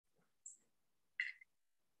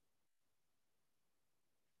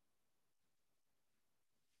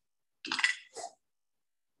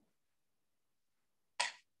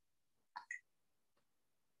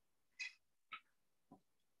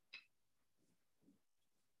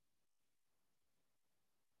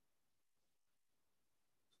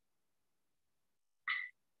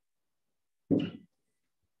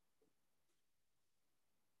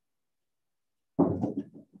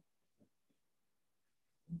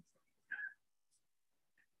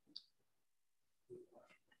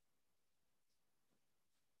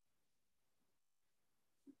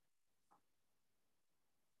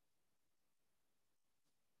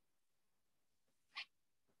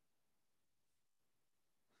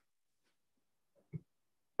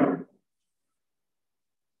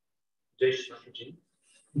Jai Shri Mataji.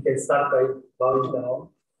 You can start by bowing down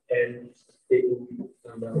and taking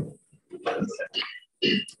them down.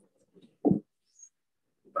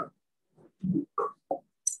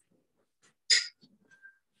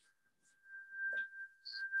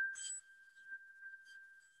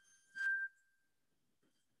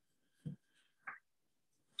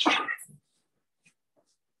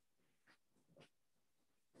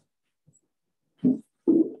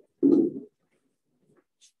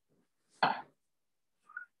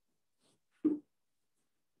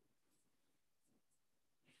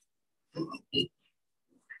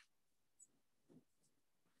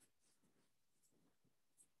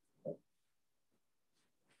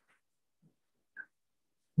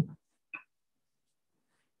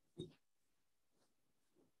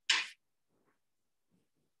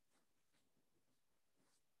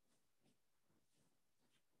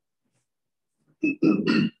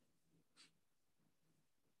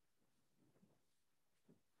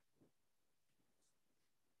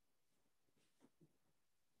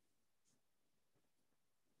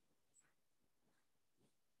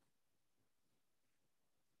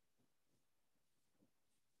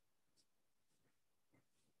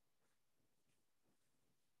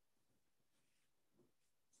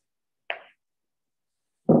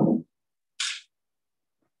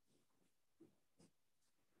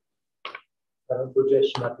 Puja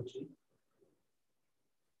Shri Mataji.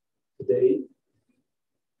 Today,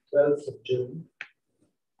 12th of June,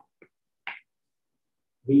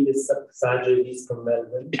 we, the Sahajyogis from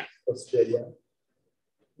Melbourne, Australia,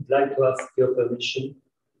 would like to ask your permission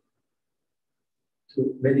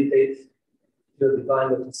to meditate your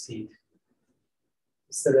divine lotus feet,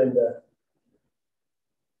 to surrender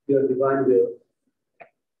your divine will,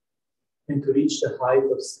 and to reach the height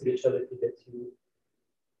of spirituality that you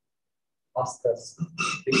asked us,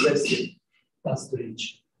 requested us to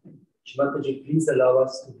reach. Shri Mataji, please allow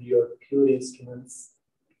us to be your pure instruments,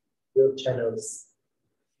 your channels.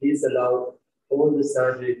 Please allow all the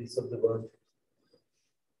Sahajyogis of the world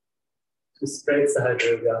to spread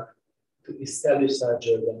Sahaja, to establish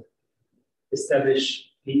Sahaja,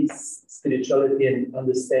 establish peace, spirituality, and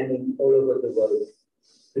understanding all over the world,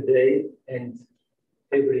 today and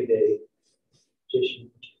every day. Jai Shri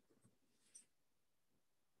Mataji.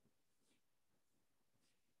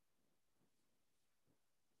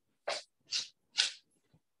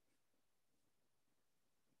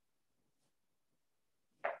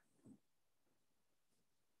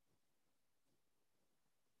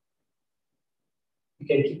 We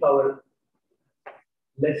can keep our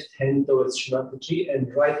left hand towards Shri Mataji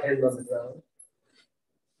and right hand on the ground.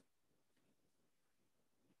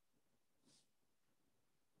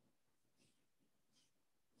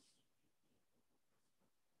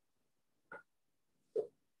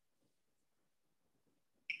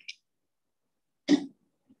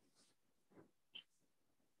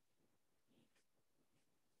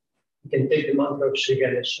 You can take the mantra of Shri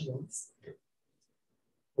Ganesha once.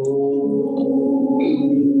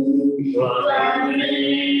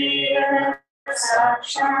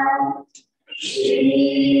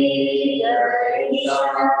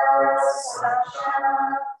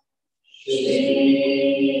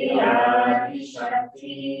 Shri Adi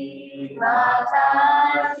Shakti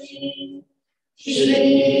Mataji,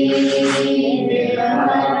 Shri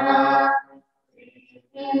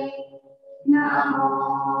Namo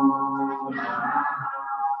Namo.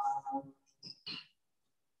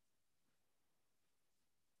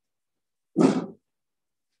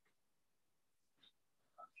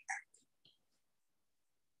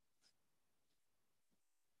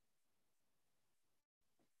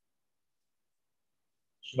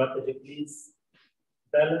 Shri Mataji, please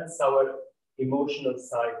balance our emotional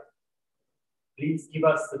side. Please give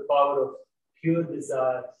us the power of pure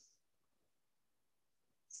desire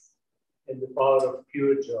and the power of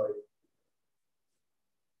pure joy.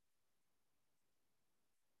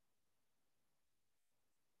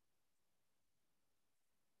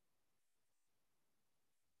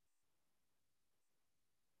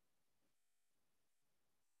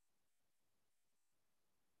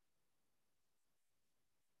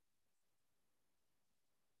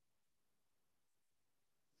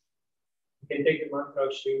 You can take the mantra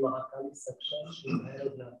of Shri Mahakali Saksha, Shri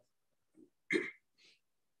Bhairavnath.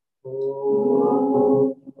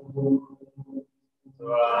 Tvameva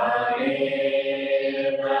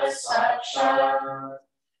Sakshat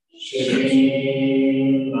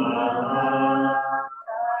Shri Mataji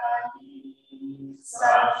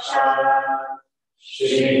Sakshat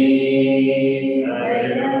Shri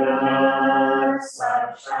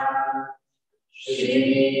Sakshat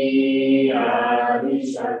Shri Adi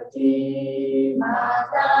Shakti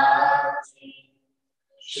Mataji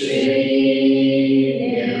Shri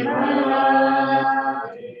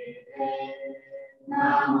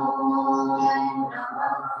Namo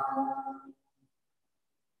Namah.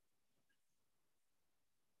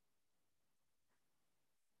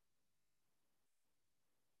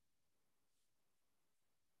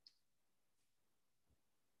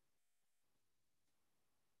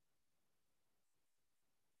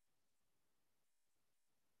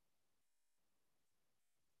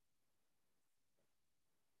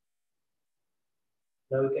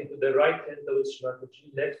 Now we can put the right hand towards Shri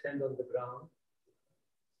Mataji, left hand on the ground.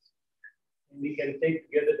 And we can take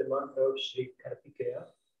together the mantra of Shri Kartikeya.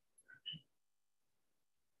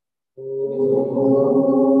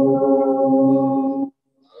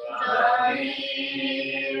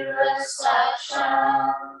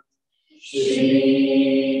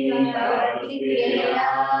 Shri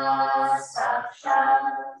Kartikeya Sakshat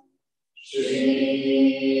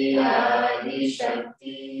Shri Adi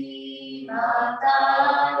Shakti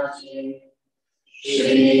Mataji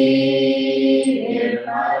Shri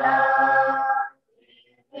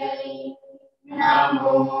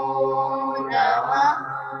Namo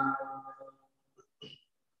Namah.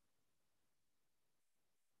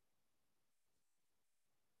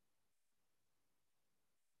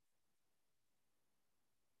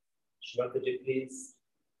 Shri Mataji, please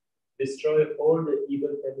destroy all the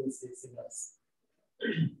evil tendencies in us.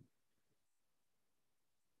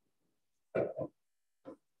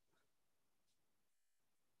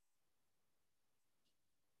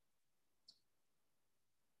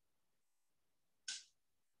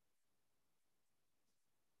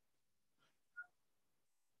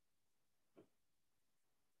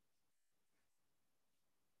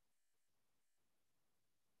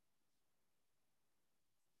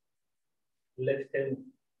 Left hand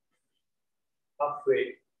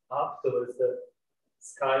halfway up towards the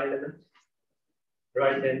sky element.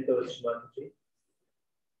 Right hand towards Shri Mataji.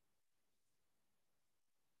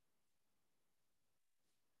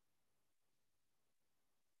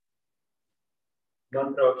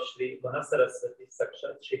 Mantra of Shri Mahasaraswati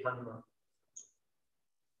Sakshat Shri Hanuman.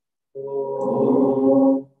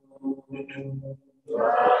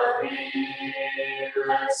 Tvameva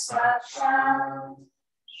Sakshat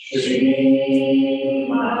Shri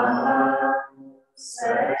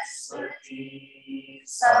Saraswati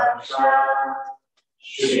Sakshat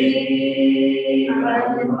Shri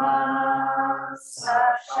Hanuman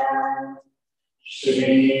Sakshat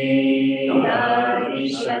Shri Adi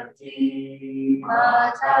Shakti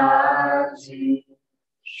Mataji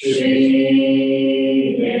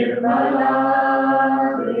Shri Nirmala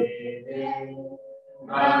Deve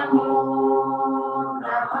Namo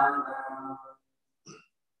Namah.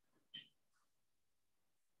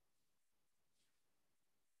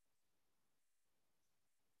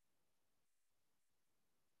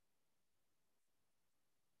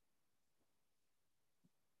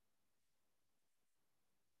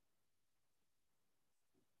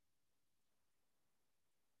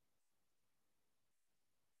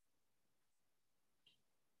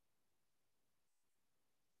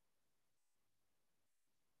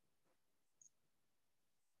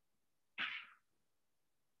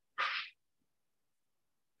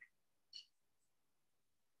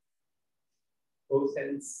 Both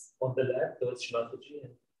hands on the left towards Shri Mataji,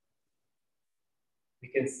 and we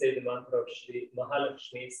can say the mantra of Shri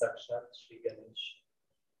Mahalakshmi Sakshat Shri Ganesh.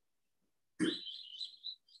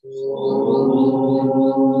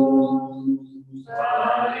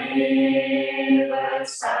 Tvameva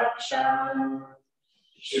Sakshat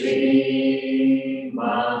Shri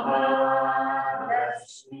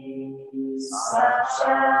Mahalakshmi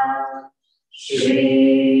Sakshat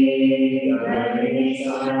Shri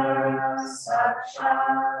Ganesha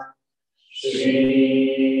Sakshat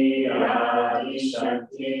Shri Adi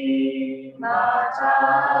Shakti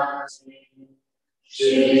Mataji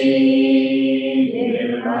Shri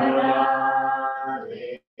Nirmala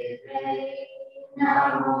Deve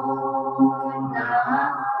Namo Namah.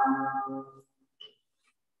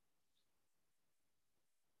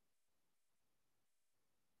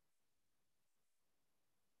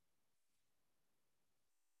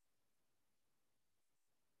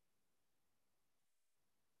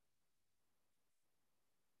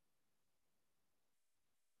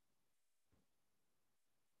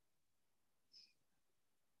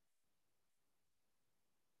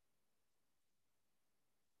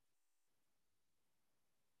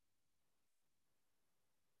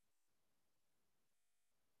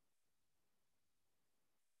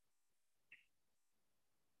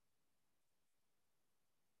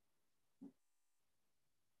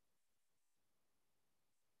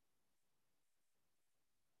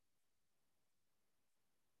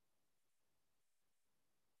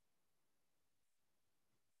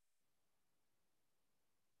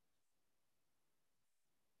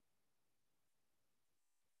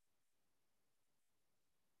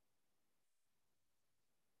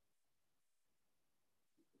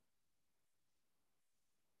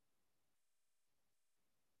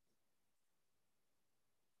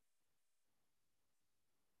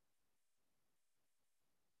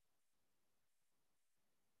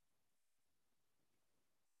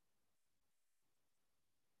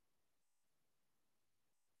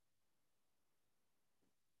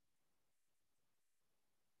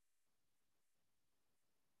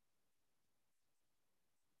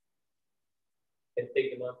 can take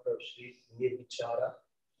the mantra of Shri Nirvichara.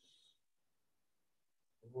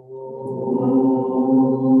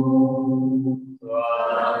 Tvameva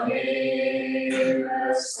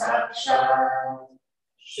sakshat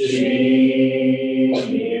Shri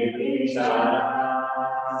Nirvichara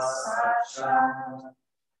sakshat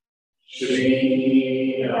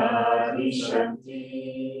Shri Adi Shakti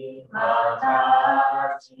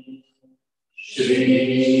Mataji Shri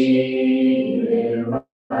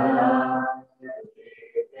Nirmala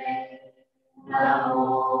Namo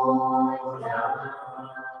Namah.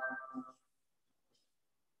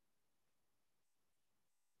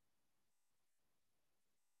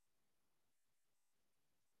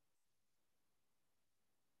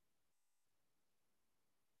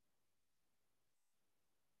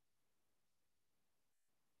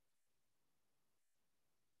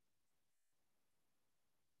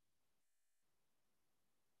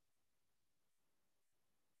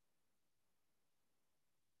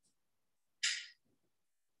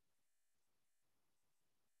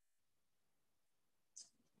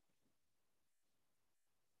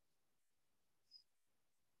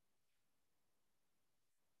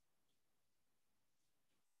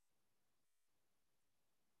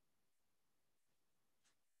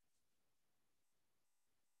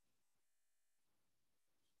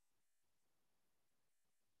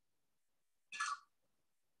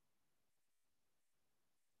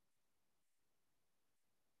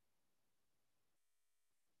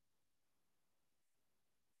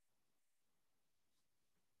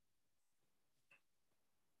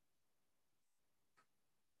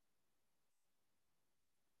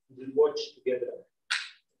 We'll watch together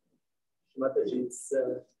Shri Mataji's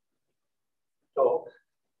talk,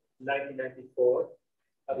 1994,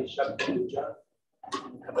 Adi Shakti Puja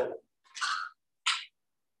in Kabbalah.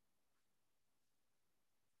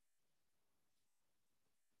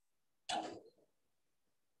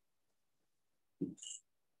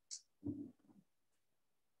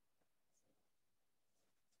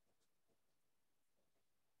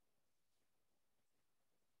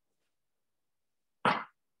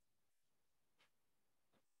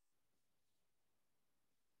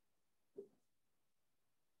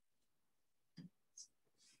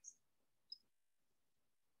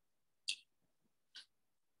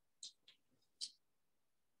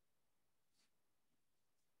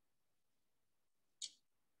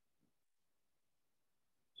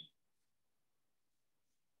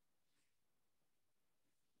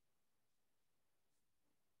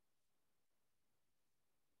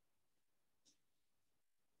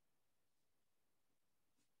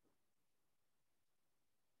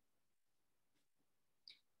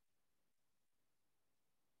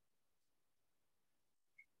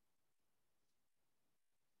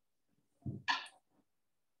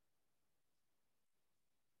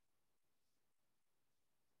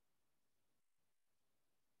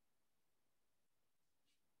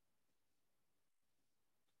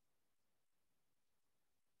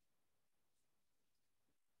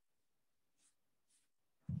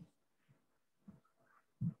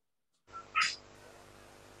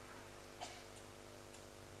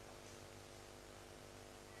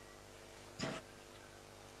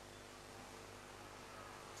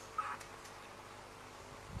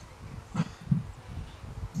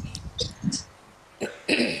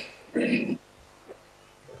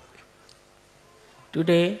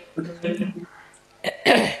 Today,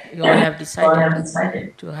 you all have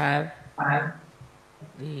decided to have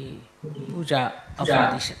the Puja of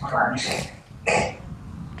Adi Shakti.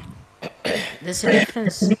 There's a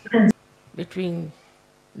difference between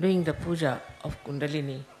doing the Puja of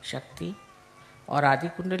Kundalini Shakti or Adi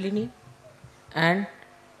Kundalini and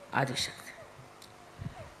Adi Shakti.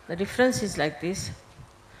 The difference is like this.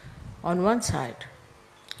 On one side,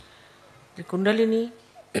 the Kundalini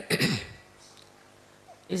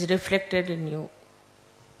is reflected in you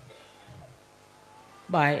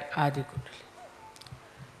by Adi Kundalini.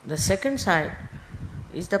 The second side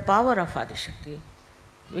is the power of Adi Shakti,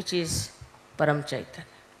 which is Paramchaitanya.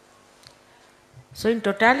 So in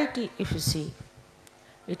totality, if you see,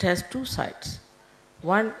 it has two sides.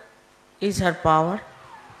 One is her power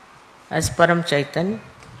as Paramchaitanya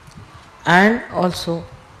and also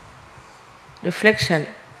reflection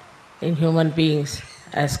in human beings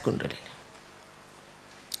as Kundalini.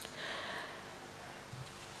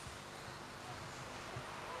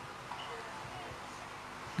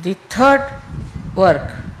 The third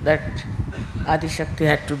work that Adi Shakti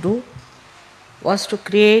had to do was to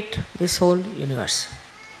create this whole universe.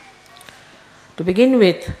 To begin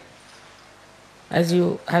with, as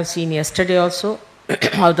you have seen yesterday also,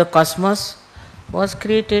 how the cosmos was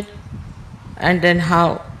created and then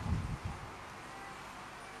how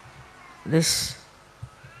this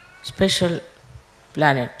special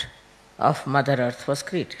planet of Mother Earth was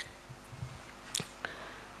created.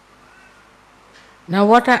 Now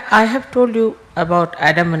what I have told you about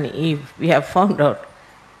Adam and Eve, we have found out,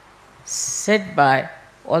 said by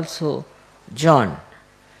also John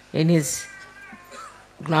in his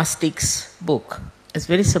Gnostics book. It's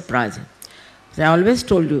very surprising. I always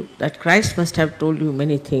told you that Christ must have told you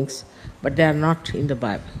many things, but they are not in the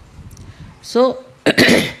Bible. So,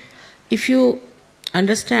 if you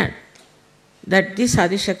understand that this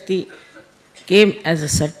Adi Shakti came as a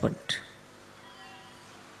serpent,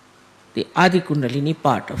 the Adi Kundalini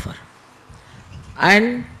part of her,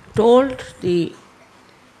 and told the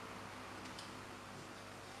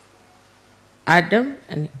Adam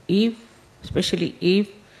and Eve, especially Eve,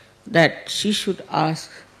 that she should ask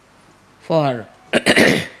for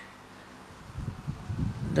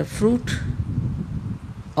the fruit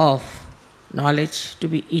of knowledge to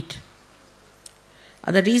be eaten.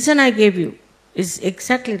 And the reason I gave you is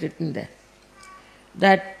exactly written there,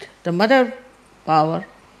 that the mother power,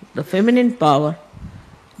 the feminine power,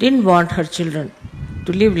 didn't want her children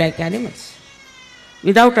to live like animals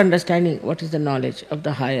without understanding what is the knowledge of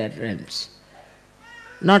the higher realms,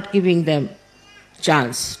 not giving them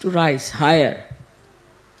chance to rise higher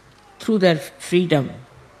through their freedom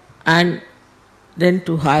and then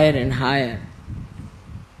to higher and higher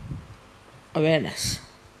awareness.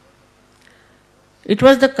 It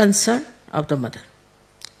was the concern of the mother.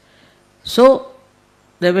 So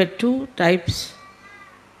there were two types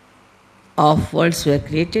of worlds were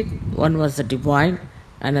created. One was the divine,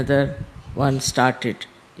 another one started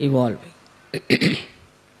evolving.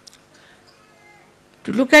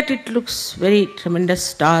 To look at it looks very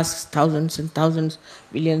tremendous tasks, thousands and thousands,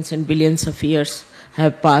 billions and billions of years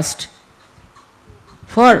have passed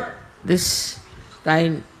for this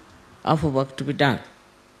kind of a work to be done.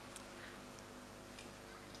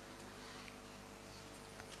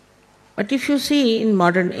 But if you see in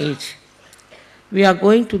modern age, we are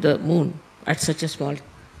going to the moon at such a small,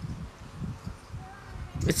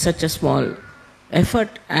 with such a small effort,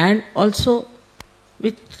 and also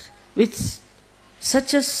with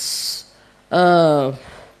such a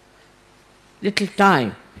little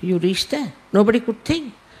time you reach there. Nobody could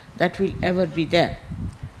think that will ever be there.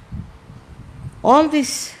 All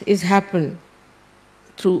this is happened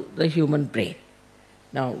through the human brain.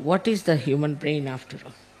 Now, what is the human brain after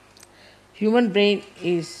all? Human brain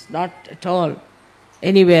is not at all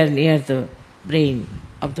anywhere near the brain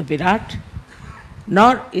of the Virat,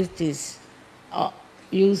 nor it is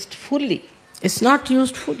used fully. It's not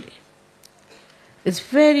used fully. It's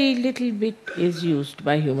very little bit is used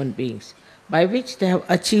by human beings, by which they have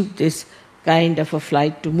achieved this kind of a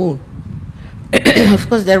flight to moon. Of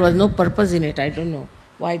course, there was no purpose in it. I don't know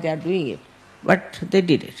why they are doing it, but they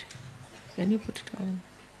did it. Can you put it on?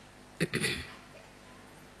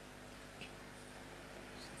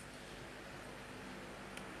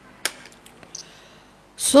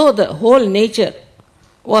 So the whole nature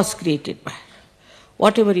was created by her.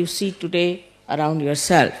 Whatever you see today around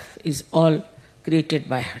yourself is all created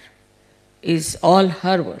by her, is all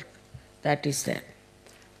her work that is there.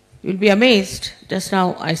 You'll be amazed. Just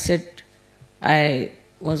now I said I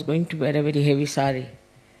was going to wear a very heavy sari,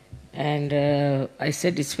 and I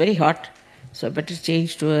said it's very hot, so I better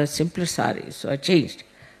change to a simpler sari. So I changed,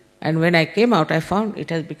 and when I came out I found it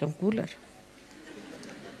has become cooler.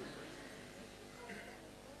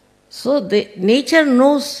 So the nature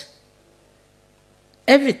knows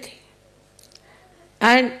everything,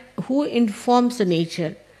 and who informs the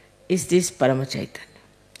nature is this Paramchaitanya.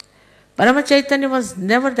 Paramchaitanya was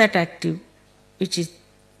never that active, which is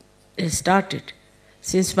started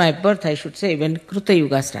since my birth, I should say, when Kruta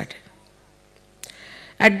Yuga started.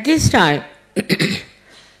 At this time,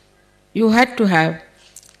 you had to have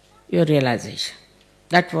your realization.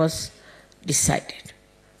 That was decided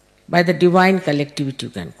by the divine collectivity,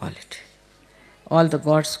 you can call it. All the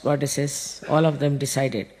gods, goddesses, all of them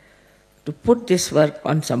decided to put this work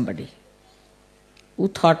on somebody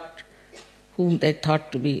whom they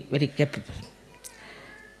thought to be very capable.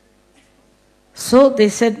 So they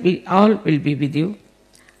said, we all will be with you,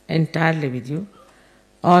 entirely with you.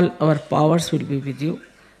 All our powers will be with you,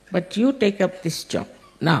 but you take up this job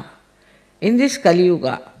now, in this Kali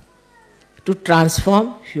Yuga, to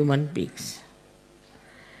transform human beings.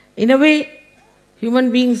 In a way,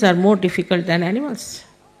 human beings are more difficult than animals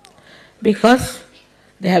because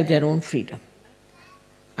they have their own freedom.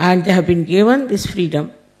 And they have been given this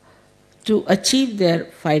freedom to achieve their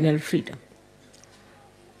final freedom.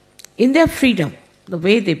 In their freedom, the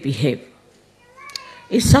way they behave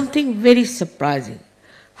is something very surprising.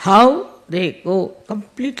 How they go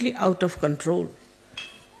completely out of control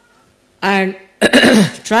and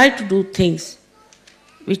try to do things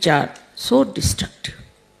which are so destructive.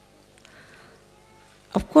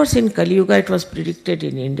 Of course, in Kali Yuga it was predicted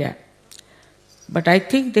in India, but I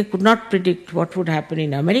think they could not predict what would happen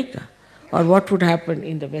in America or what would happen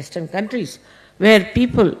in the Western countries where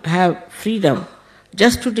people have freedom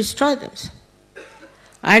just to destroy themselves.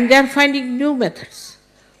 And they are finding new methods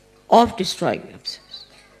of destroying themselves.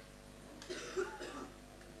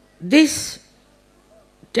 This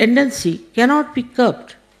tendency cannot be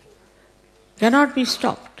curbed, cannot be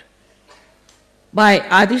stopped by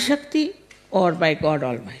Adi Shakti or by God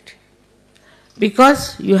Almighty,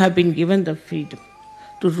 because you have been given the freedom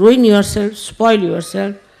to ruin yourself, spoil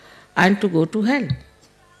yourself, and to go to hell.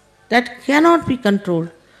 That cannot be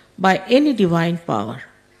controlled by any divine power.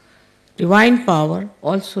 Divine power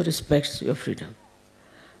also respects your freedom.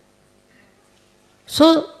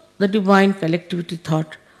 So the divine collectivity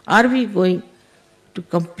thought, are we going to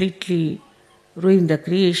completely ruin the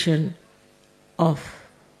creation of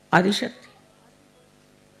Adi Shakti?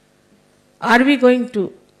 Are we going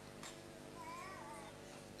to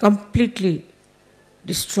completely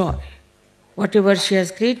destroy whatever she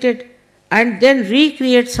has created and then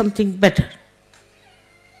recreate something better?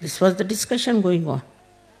 This was the discussion going on.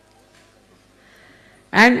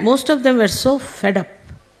 And most of them were so fed up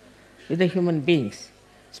with the human beings,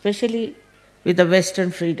 especially with the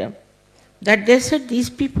Western freedom, that they said these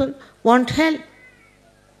people want hell.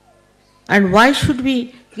 And why should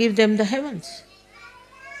we give them the heavens?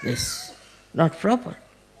 This is not proper.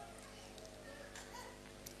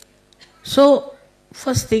 So,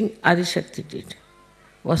 first thing Adi Shakti did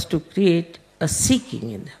was to create a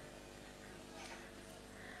seeking in them.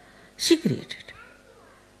 She created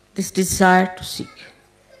this desire to seek.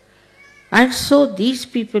 And so these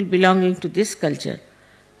people belonging to this culture,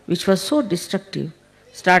 which was so destructive,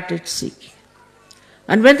 started seeking.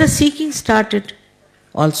 And when the seeking started,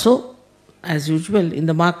 also, as usual, in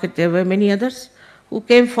the market there were many others who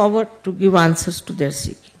came forward to give answers to their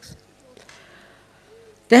seekings.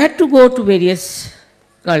 They had to go to various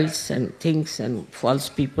cults and things and false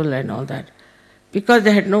people and all that, because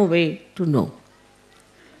they had no way to know.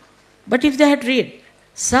 But if they had read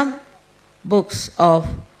some books of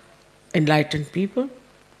enlightened people,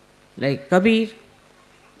 like Kabir,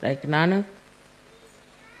 like Nanak,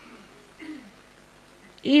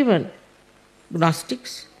 even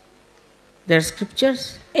Gnostics, their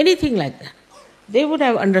scriptures, anything like that, they would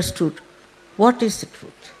have understood what is the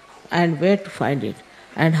truth and where to find it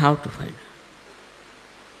and how to find it.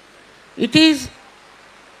 It is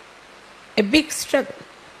a big struggle,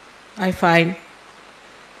 I find,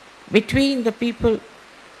 between the people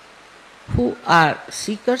who are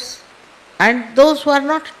seekers and those who are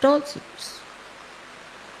not at all seekers.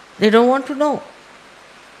 They don't want to know,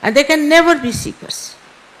 and they can never be seekers.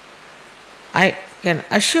 I can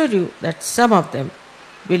assure you that some of them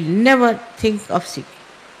will never think of seeking.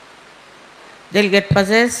 They'll get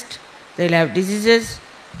possessed, they'll have diseases,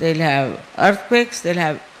 they'll have earthquakes, they'll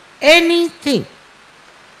have anything.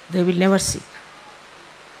 They will never seek.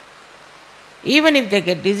 Even if they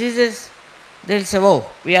get diseases, they'll say, oh,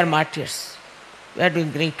 we are martyrs, we are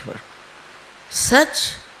doing great work.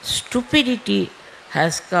 Such stupidity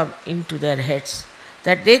has come into their heads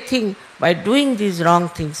that they think by doing these wrong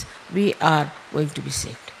things, we are going to be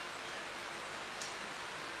saved.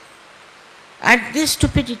 And this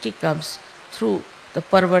stupidity comes through the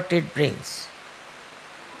perverted brains.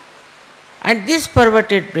 And this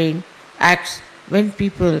perverted brain acts when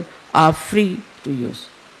people are free to use.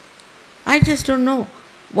 I just don't know.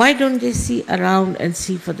 Why don't they see around and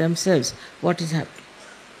see for themselves what is happening?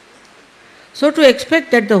 So to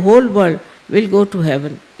expect that the whole world will go to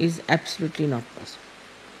heaven is absolutely not possible.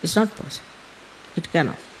 It's not possible. It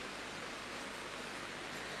cannot.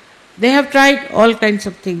 They have tried all kinds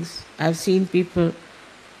of things. I've seen people,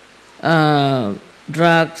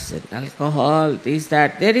 drugs and alcohol, this,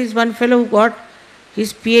 that. There is one fellow who got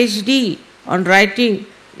his PhD on writing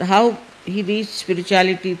how he reached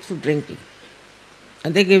spirituality through drinking.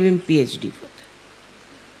 And they gave him PhD for that.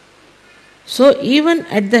 So even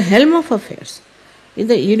at the helm of affairs, in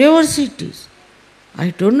the universities, I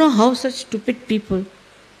don't know how such stupid people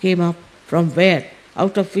came up, from where,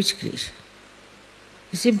 out of which creation.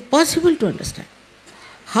 It's impossible to understand.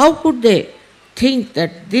 How could they think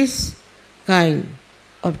that this kind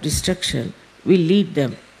of destruction will lead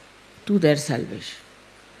them to their salvation?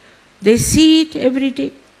 They see it every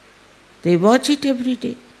day. They watch it every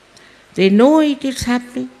day. They know it is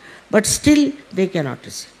happening, but still they cannot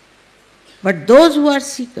receive. But those who are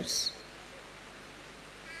seekers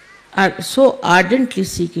are so ardently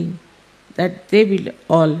seeking that they will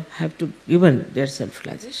all have to given their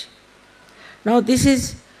self-realization. Now this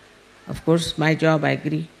is, of course, my job, I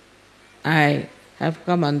agree. I have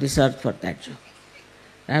come on this earth for that job.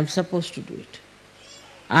 I am supposed to do it.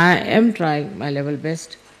 I am trying my level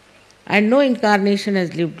best. And no incarnation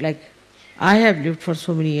has lived like I have lived for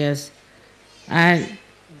so many years. And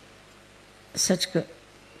such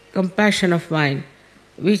compassion of mine,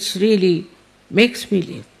 which really makes me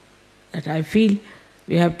live. That I feel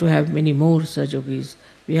we have to have many more Sajogis.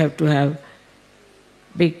 We have to have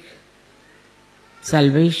big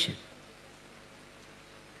salvation.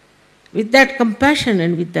 With that compassion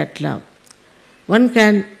and with that love, one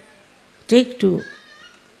can take to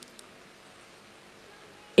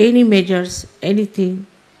any measures, anything.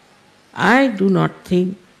 I do not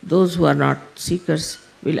think those who are not seekers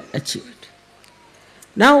will achieve it.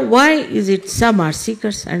 Now, why is it some are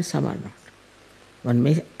seekers and some are not? One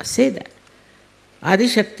may say that. Adi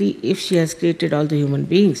Shakti, if she has created all the human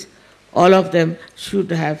beings, all of them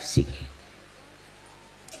should have seeking.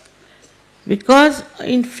 Because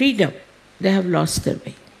in freedom, they have lost their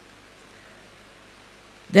way.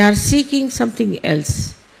 They are seeking something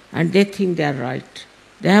else and they think they are right.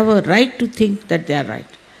 They have a right to think that they are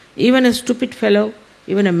right. Even a stupid fellow,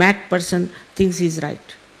 even a mad person thinks he is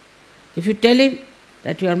right. If you tell him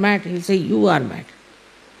that you are mad, he will say, you are mad.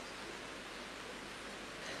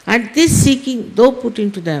 And this seeking, though put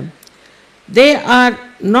into them, they are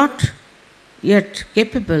not yet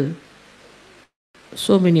capable,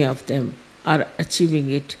 so many of them are achieving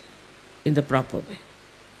it in the proper way.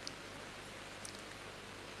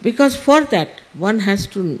 Because for that, one has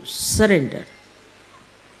to surrender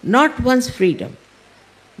not one's freedom,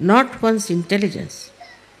 not one's intelligence,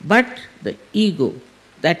 but the ego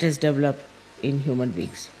that is developed in human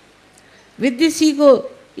beings. With this ego,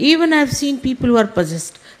 even I have seen people who are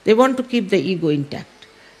possessed, they want to keep the ego intact.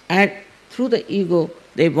 And through the ego,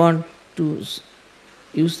 they want to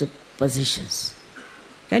use the possessions.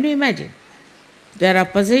 Can you imagine? There are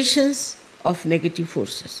possessions of negative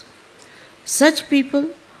forces. Such people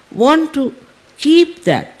want to keep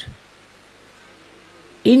that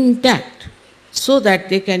intact so that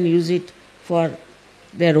they can use it for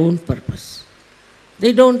their own purpose.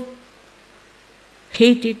 They don't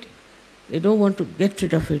hate it, they don't want to get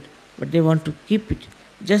rid of it, but they want to keep it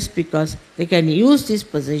just because they can use these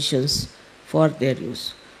possessions for their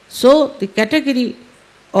use. So the category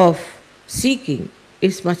of seeking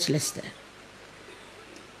is much less there.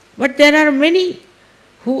 But there are many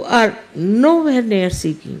who are nowhere near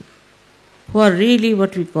seeking, who are really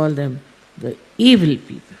what we call them, the evil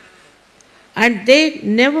people. And they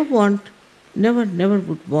never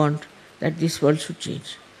would want that this world should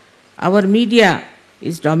change. Our media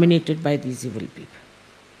is dominated by these evil people.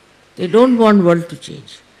 They don't want world to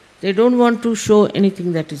change. They don't want to show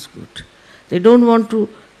anything that is good. They don't want to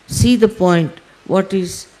see the point, what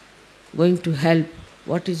is going to help,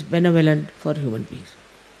 what is benevolent for human beings.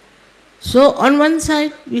 So on one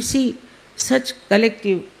side we see such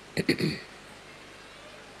collective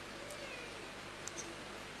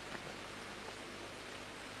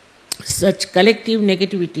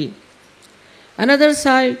negativity. Another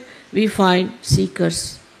side we find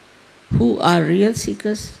seekers who are real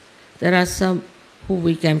seekers. There are some who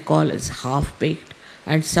we can call as half-baked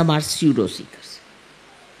and some are pseudo-seekers.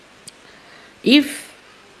 If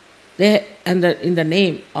they, in the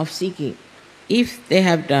name of seeking, if they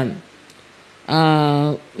have done,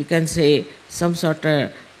 we can say, some sort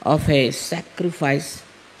of a sacrifice,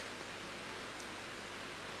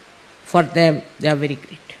 for them they are very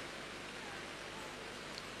great.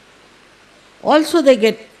 Also they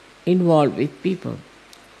get involved with people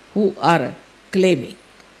who are claiming.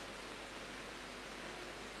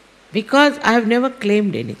 Because I have never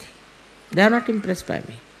claimed anything. They are not impressed by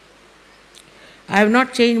me. I have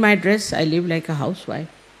not changed my dress, I live like a housewife.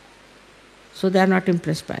 So they are not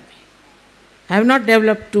impressed by me. I have not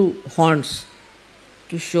developed two horns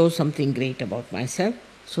to show something great about myself,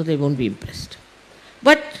 so they won't be impressed.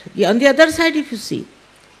 But on the other side, if you see,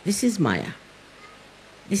 this is Maya.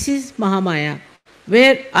 This is Mahamaya,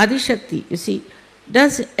 where Adi Shakti, you see,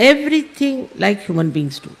 does everything like human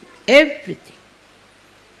beings do. Everything.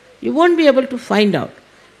 You won't be able to find out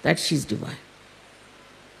that she is divine.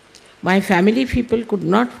 My family people could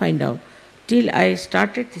not find out till I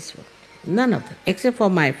started this work. None of them, except for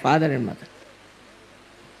my father and mother.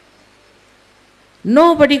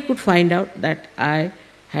 Nobody could find out that I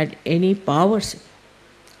had any powers.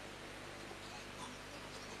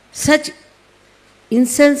 Such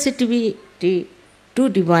insensitivity to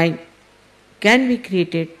divine can be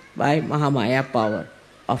created by Mahamaya power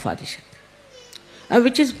of Adi Shakti,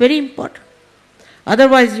 which is very important.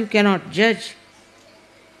 Otherwise you cannot judge,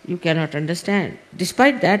 you cannot understand.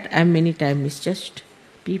 Despite that, I am many times misjudged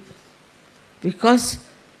people because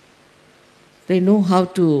they know how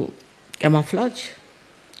to camouflage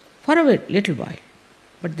for a little while.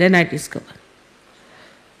 But then I discover,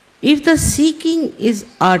 if the seeking is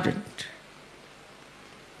ardent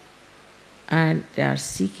and they are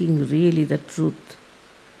seeking really the truth,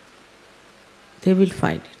 they will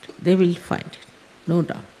find it. They will find it, no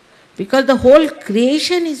doubt. Because the whole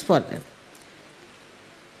creation is for them.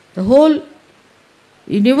 The whole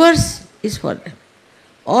universe is for them.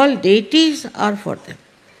 All deities are for them.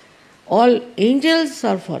 All angels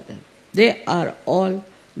are for them. They are all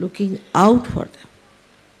looking out for them.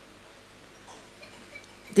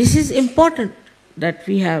 This is important that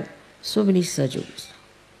we have so many Sahajogis.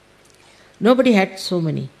 Nobody had so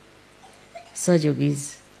many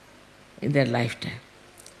Sahajogis in their lifetime.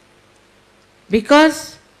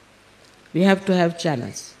 Because we have to have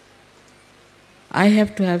channels. I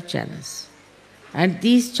have to have channels. And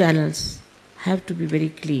these channels have to be very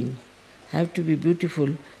clean, have to be beautiful,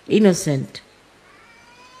 innocent,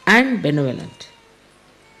 and benevolent.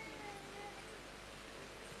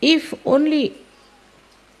 If only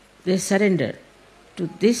they surrender to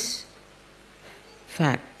this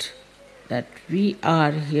fact that we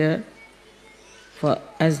are here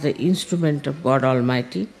as the instrument of God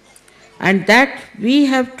Almighty, and that we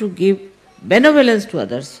have to give benevolence to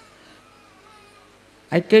others,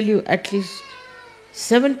 I tell you, at least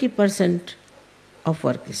 70% of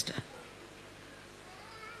work is done.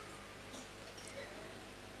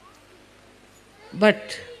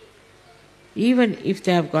 But even if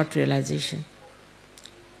they have got realization,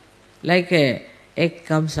 like an egg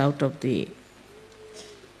comes out of the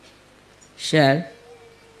shell,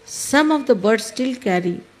 some of the birds still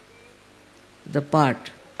carry the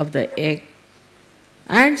part of the egg,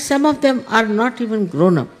 and some of them are not even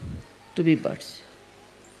grown up to be birds.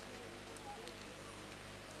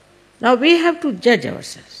 Now we have to judge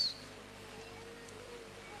ourselves.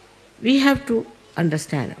 We have to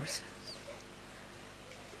understand ourselves.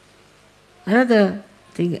 Another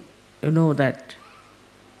thing, that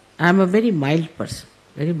I am a very mild person,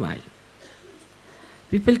 very mild.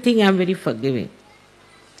 People think I am very forgiving.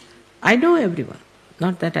 I know everyone,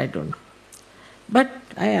 not that I don't know. But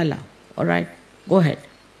I allow, all right, go ahead,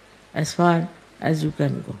 as far as you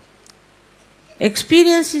can go.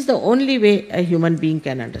 Experience is the only way a human being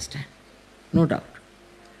can understand, no doubt.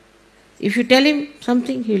 If you tell him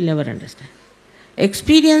something, he will never understand.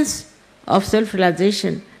 Experience of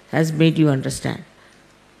self-realization has made you understand.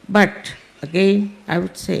 But again, I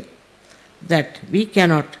would say that we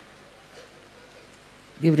cannot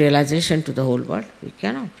give realization to the whole world. We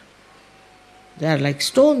cannot. They are like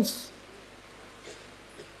stones.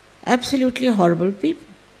 Absolutely horrible people.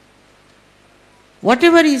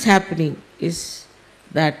 Whatever is happening is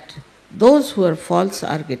that those who are false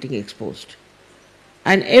are getting exposed.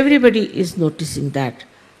 And everybody is noticing that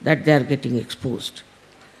they are getting exposed.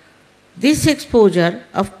 This exposure,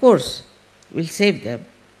 of course, will save them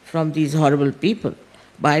from these horrible people.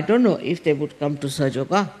 But I don't know if they would come to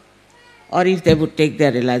Sahajoga or if they would take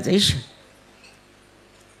their realization.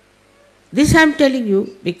 This I am telling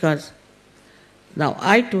you because now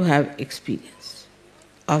I too have experience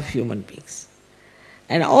of human beings.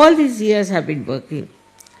 And all these years have been working.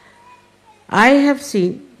 I have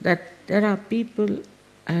seen that there are people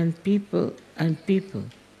and people and people.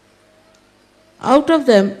 Out of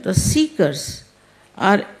them, the seekers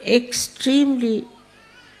are extremely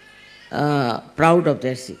proud of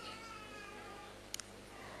their seeking.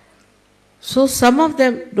 So some of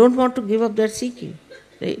them don't want to give up their seeking.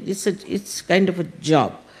 It's kind of a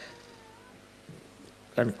job.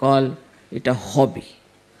 You can call it a hobby.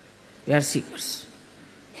 We are seekers.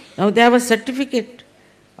 Now they have a certificate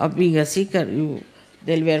of being a seeker.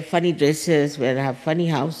 They'll wear funny dresses, they'll have funny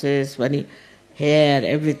houses, funny hair,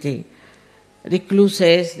 everything.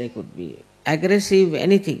 Recluses, they could be aggressive,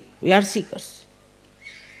 anything. We are seekers.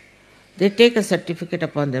 They take a certificate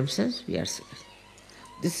upon themselves, we are seekers.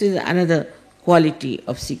 This is another quality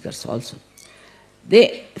of seekers also.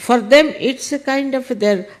 For them, it's a kind of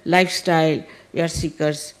their lifestyle. We are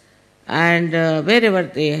seekers, and wherever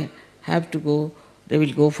they have to go, they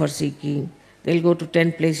will go for seeking. They'll go to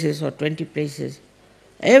 10 places or 20 places.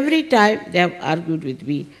 Every time they have argued with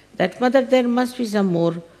me that, Mother, there must be some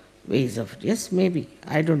more ways of it. Yes, maybe.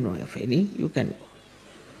 I don't know of any. You can go.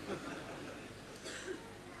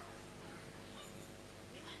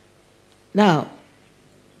 Now,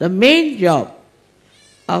 the main job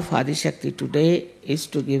of Adi Shakti today is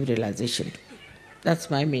to give realization to people. That's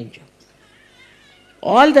my main job.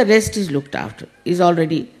 All the rest is looked after, is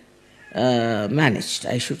already managed,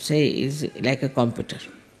 I should say, is like a computer.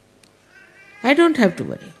 I don't have to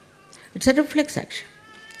worry. It's a reflex action.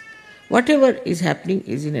 Whatever is happening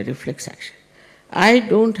is in a reflex action. I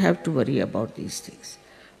don't have to worry about these things.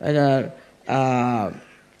 Whether,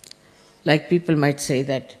 like people might say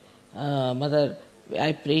that, Mother,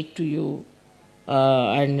 I prayed to you,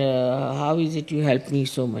 and how is it you helped me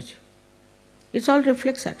so much? It's all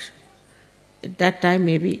reflex action. At that time,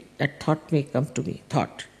 maybe that thought may come to me,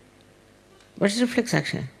 thought. But it's reflex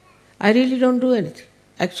action. I really don't do anything.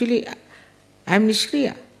 Actually, I'm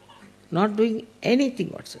Nishkriya, not doing anything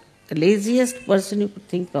whatsoever. The laziest person you could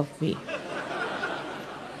think of me.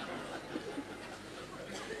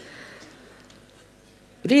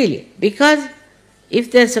 Really, because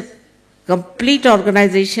if there's a complete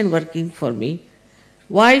organization working for me,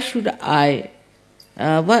 why should I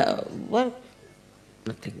work?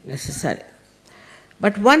 Nothing necessary.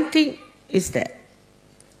 But one thing is there.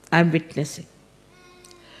 I'm witnessing.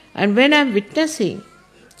 And when I'm witnessing,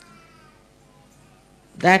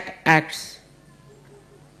 that acts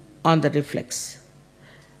on the reflex.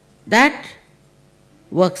 That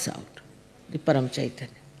works out, the Paramchaitanya.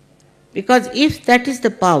 Because if that is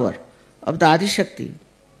the power of the Adi Shakti,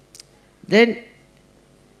 then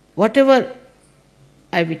whatever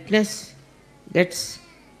I witness gets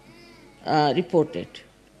reported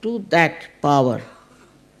to that power.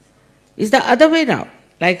 Is the other way now.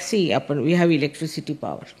 Like see, we have electricity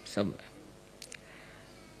power somewhere.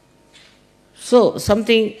 So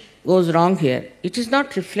something goes wrong here. It is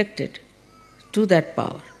not reflected to that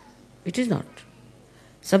power. It is not.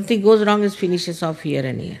 Something goes wrong, it finishes off here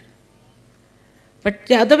and here. But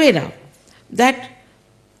the other way now, that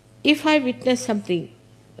if I witness something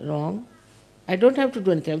wrong, I don't have to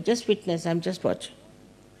do anything. I'm just witness, I'm just watching.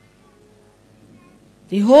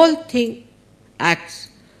 The whole thing acts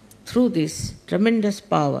through this tremendous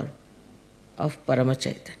power of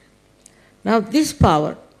Paramchaitanya. Now this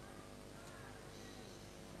power,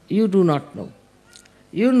 you do not know.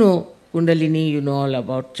 You know Kundalini, you know all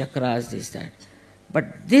about chakras, this, that.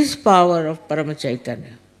 But this power of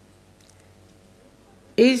Paramchaitanya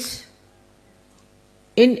is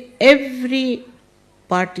in every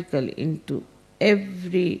particle, into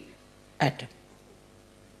every atom.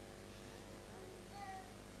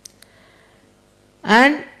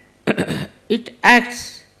 And it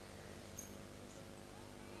acts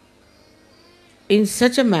in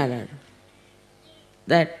such a manner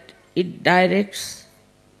that it directs,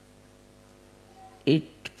 it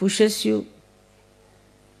pushes you,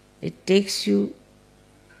 it takes you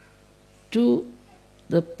to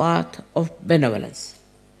the path of benevolence.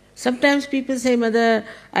 Sometimes people say, Mother,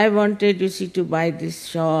 I wanted, to buy this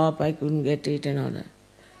shop, I couldn't get it and all that.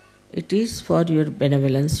 It is for your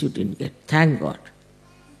benevolence you didn't get. Thank God.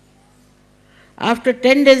 After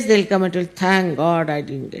 10 days they'll come and tell, thank God I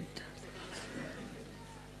didn't get that.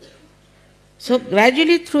 So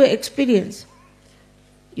gradually through experience,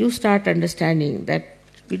 you start understanding that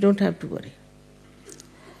we don't have to worry.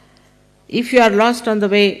 If you are lost on the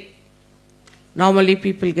way, normally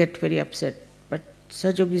people get very upset, but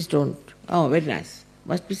Sajogis don't. Oh, very nice.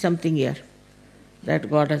 Must be something here that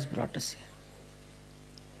God has brought us here.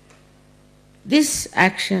 This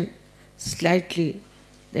action slightly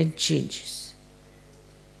then changes.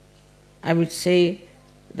 I would say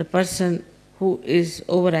the person who is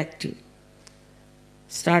overactive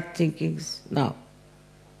start thinking now.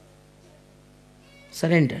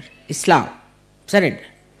 Surrender. Islam. Surrender.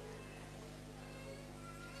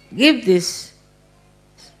 Give this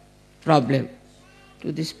problem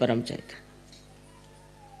to this Paramchaitanya.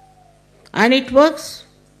 And it works.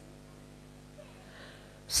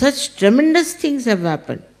 Such tremendous things have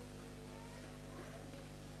happened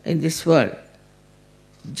in this world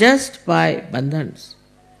just by bandhans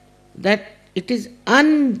that it is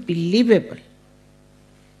unbelievable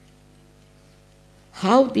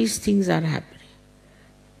how these things are happening.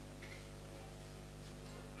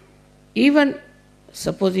 Even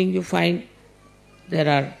supposing you find there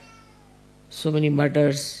are so many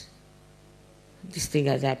murders, this thing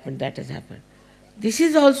has happened, that has happened. This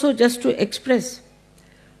is also just to express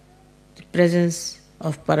the presence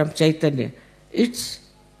of Paramchaitanya. It's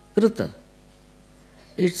Kruta.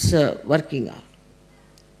 It's working out.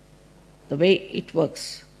 The way it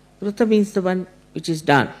works. Kruta means the one which is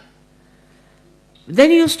done.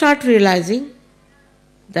 Then you start realizing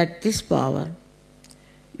that this power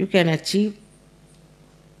you can achieve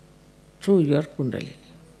through your Kundalini.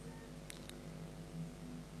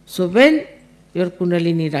 So when your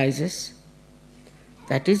Kundalini rises,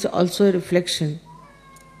 that is also a reflection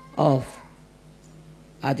of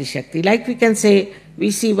Adi Shakti. Like we can say,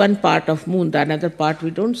 we see one part of moon, the another part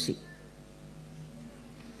we don't see.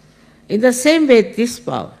 In the same way, this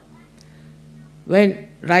power, when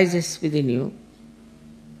rises within you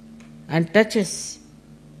and touches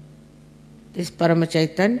this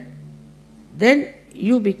Paramchaitanya, then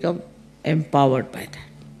you become empowered by that.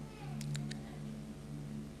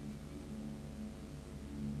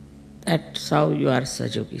 That's how you are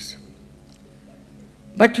Sajogis.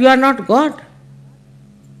 But you are not God.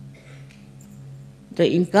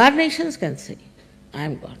 The incarnations can say, I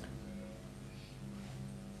am God.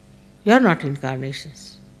 You are not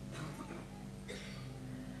incarnations.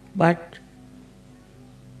 But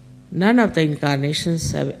none of the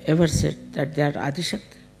incarnations have ever said that they are Adi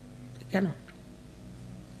Shakti. They cannot.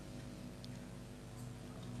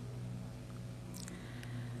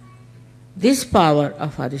 This power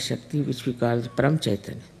of Adi Shakti, which we call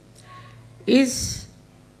Paramchaitanya, is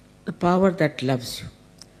the power that loves you,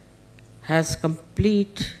 has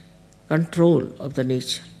complete control of the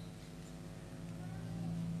nature.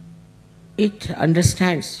 It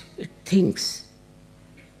understands, it thinks,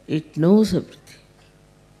 it knows everything.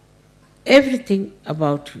 Everything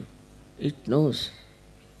about you, it knows.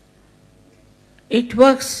 It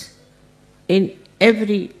works in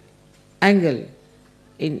every angle,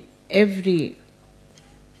 in every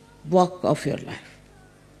walk of your life.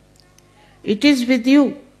 It is with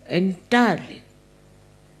you entirely,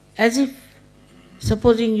 as if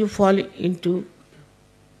supposing you fall into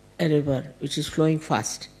a river which is flowing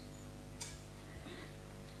fast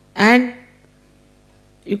and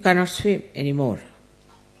you cannot swim anymore.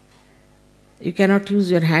 You cannot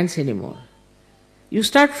use your hands anymore. You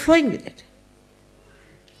start flowing with it.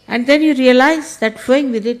 And then you realize that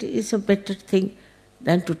flowing with it is a better thing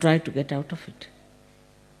than to try to get out of it.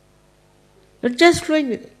 You're just flowing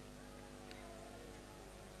with it.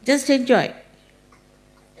 Just enjoy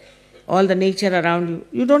all the nature around you.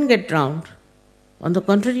 You don't get drowned. On the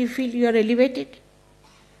contrary, you feel you are elevated.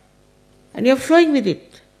 And you're flowing with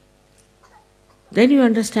it. Then you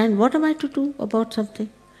understand, what am I to do about something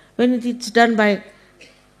when it's done by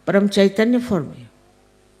Paramchaitanya for me?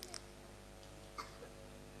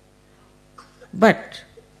 But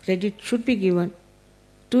credit should be given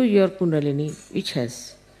to your Kundalini, which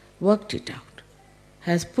has worked it out,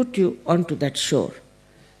 has put you onto that shore,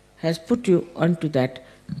 has put you onto that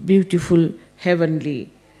beautiful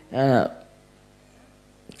heavenly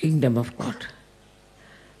kingdom of God.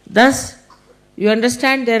 Thus, you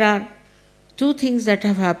understand there are two things that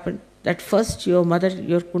have happened. That first, your mother,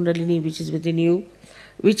 your Kundalini, which is within you,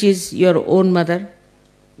 which is your own mother,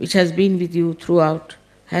 which has been with you throughout,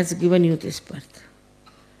 has given you this birth.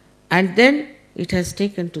 And then it has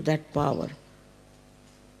taken to that power,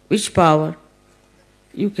 which power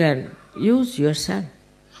you can use yourself.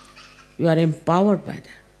 You are empowered by that.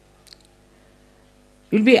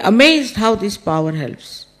 You'll be amazed how this power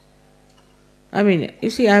helps. I mean,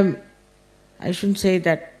 you see, I shouldn't say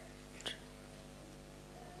that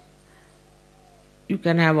you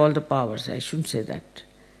can have all the powers. I shouldn't say that.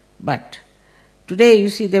 But today, you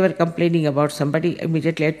see, they were complaining about somebody.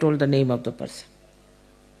 Immediately I told the name of the person.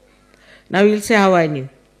 Now you'll say how I knew.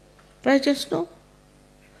 But I just know.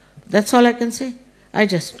 That's all I can say. I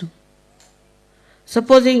just know.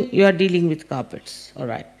 Supposing you are dealing with carpets, all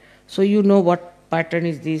right. So you know what pattern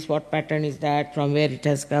is this, what pattern is that, from where it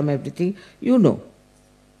has come, everything. You know.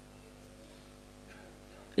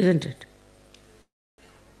 Isn't it?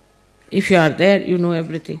 If you are there, you know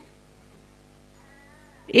everything.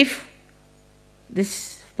 If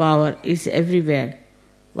this power is everywhere,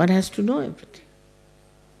 one has to know everything.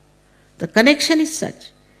 The connection is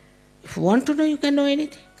such. If you want to know, you can know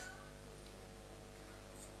anything.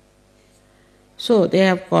 So they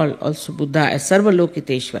have called also Buddha as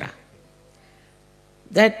Sarvalokiteshvara.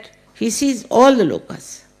 That he sees all the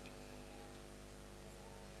lokas.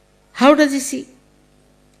 How does he see?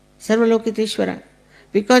 Sarvalokiteshvara.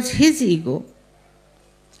 Because his ego,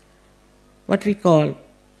 what we call,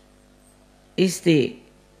 is the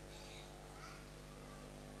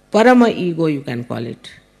Parama ego, you can call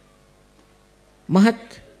it.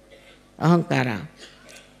 Mahat Ahankara.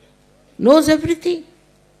 Knows everything.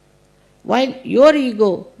 While your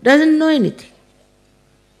ego doesn't know anything.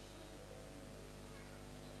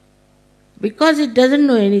 Because it doesn't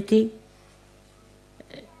know anything,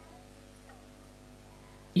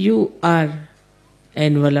 you are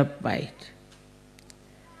enveloped by it.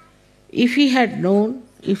 If he had known,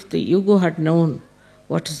 if the ego had known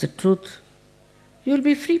what is the truth, you will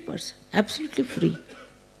be a free person, absolutely free.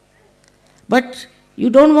 But you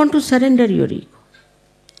don't want to surrender your ego.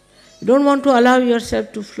 You don't want to allow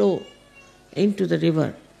yourself to flow into the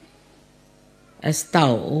river as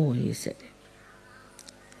thou, he said.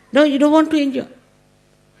 No, you don't want to enjoy.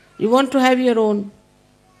 You want to have your own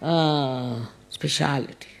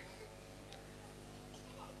speciality.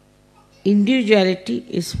 Individuality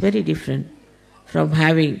is very different from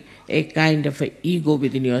having a kind of an ego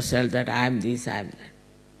within yourself that I am this, I am that.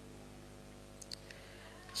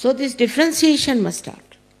 So this differentiation must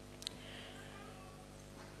start.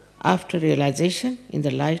 After realization, in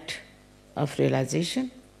the light of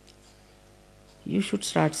realization, you should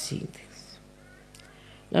start seeing this.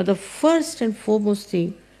 Now the first and foremost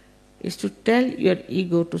thing is to tell your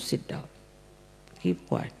ego to sit down. Keep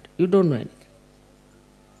quiet. You don't know anything.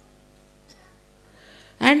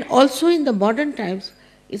 And also in the modern times,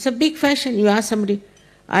 it's a big fashion. You ask somebody,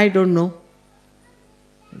 I don't know.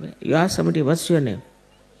 You ask somebody, what's your name?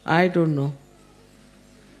 I don't know.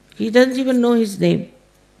 He doesn't even know his name.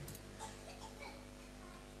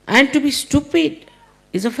 And to be stupid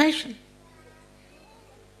is a fashion.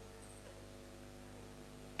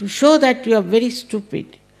 To show that you are very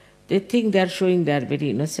stupid, they think they are showing they are very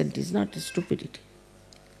innocent, is not a stupidity.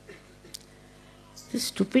 This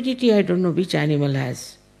stupidity, I don't know which animal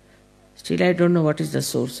has. Still, I don't know what is the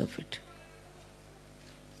source of it.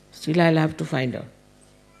 Still, I'll have to find out.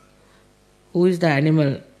 Who is the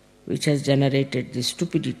animal which has generated this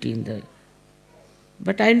stupidity in the...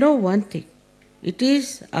 But I know one thing. It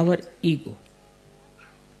is our ego.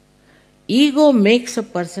 Ego makes a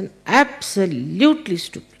person absolutely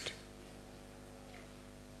stupid.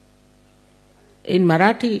 In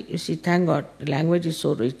Marathi, you see, thank God, the language is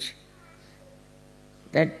so rich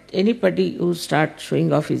that anybody who starts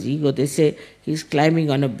showing off his ego, they say he's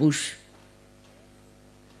climbing on a bush.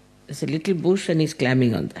 There's a little bush and he's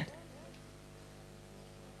climbing on that.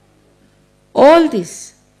 All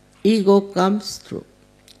this ego comes through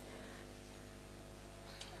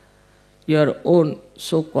your own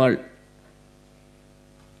so-called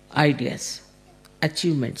ideas,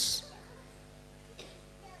 achievements.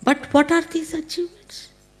 But what are these achievements?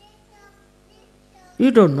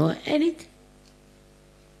 You don't know anything.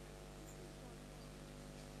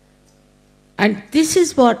 And this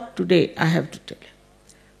is what today I have to tell you.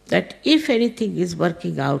 That if anything is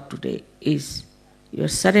working out today is your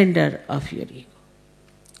surrender of your ego.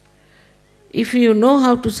 If you know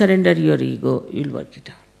how to surrender your ego, you'll work it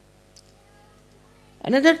out.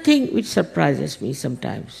 Another thing which surprises me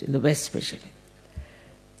sometimes, in the West especially,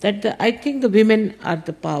 that I think the women are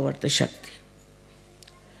the power, the Shakti.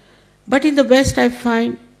 But in the West I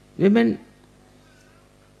find women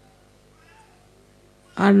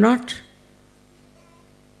are not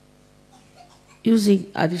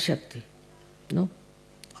using Adi Shakti. No.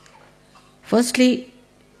 Firstly,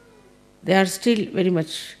 they are still very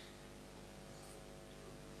much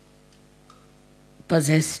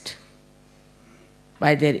possessed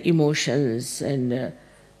by their emotions and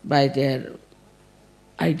by their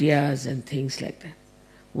ideas and things like that.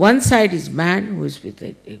 One side is man who is with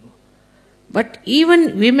the ego. But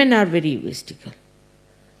even women are very egoistical.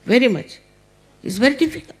 Very much. It's very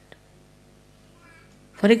difficult.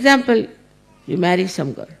 For example, you marry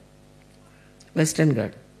some girl, Western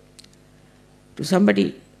girl, to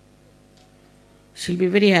somebody, she'll be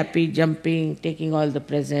very happy, jumping, taking all the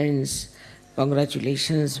presents,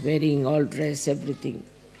 congratulations, wearing all dress, everything.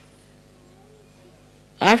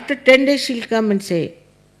 After 10 days she'll come and say,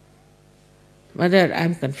 Mother,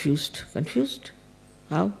 I'm confused. Confused?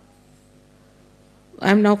 How?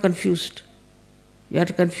 I'm now confused. You are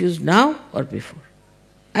confused now or before?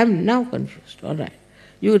 I'm now confused. All right.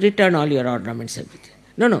 You return all your ornaments, everything.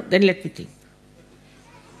 No, then let me think.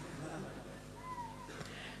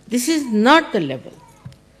 This is not the level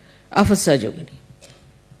of a Sajogini.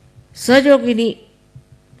 Sajogini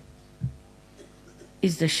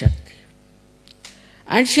is the Shakti.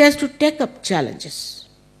 And she has to take up challenges.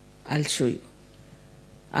 I'll show you.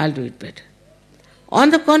 I'll do it better. On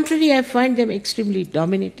the contrary, I find them extremely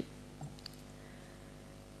dominating.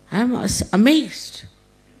 I'm amazed.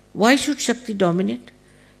 Why should Shakti dominate?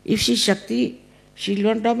 If she's Shakti, she'll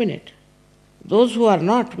not dominate. Those who are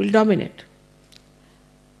not will dominate.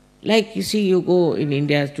 Like you see, you go in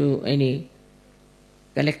India to any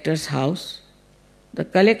collector's house, the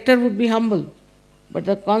collector would be humble, but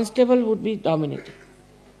the constable would be dominating.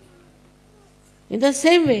 In the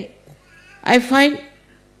same way, I find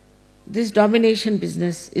this domination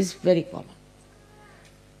business is very common.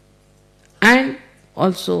 And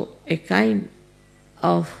also a kind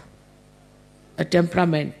of a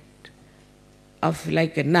temperament of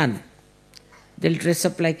like a nun. They'll dress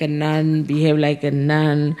up like a nun, behave like a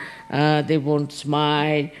nun, they won't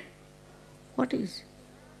smile. What is?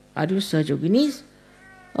 Are you Sajoginis?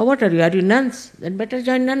 Or what are you? Are you nuns? Then better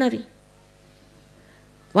join nunnery.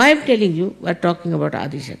 Why I'm telling you, we're talking about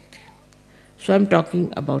Adi Shakti. So I'm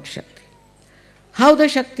talking about Shakti. how the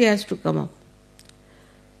Shakti has to come up.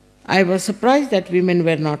 I was surprised that women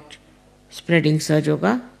were not spreading Sahaja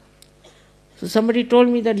Yoga. So somebody told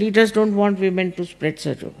me that leaders don't want women to spread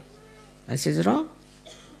Sahaja Yoga. I said, wrong.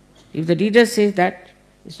 If the leader says that,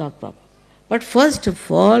 it's not proper. But first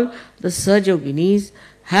of all, the Sahaja Yoginis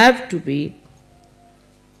have to be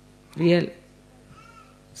real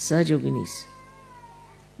Sahaja Yoginis.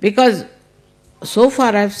 Because so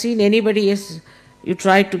far I've seen anybody else, you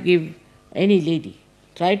try to give any lady,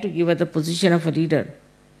 try to give her the position of a leader,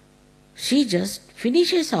 she just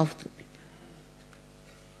finishes off the people.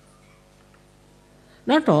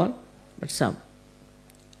 Not all, but some.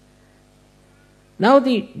 Now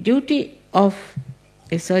the duty of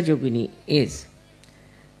a Sahaja Yogini is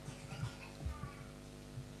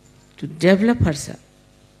to develop herself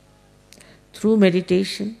through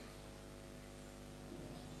meditation,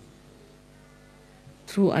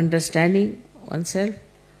 through understanding oneself,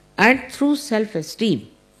 and through self-esteem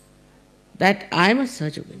that I am a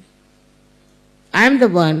Sahaja Yogini. I am the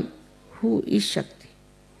one who is Shakti.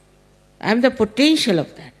 I am the potential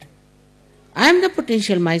of that. I am the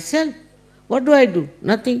potential myself. What do?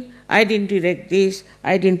 Nothing. I didn't direct this,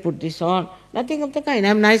 I didn't put this on, nothing of the kind. I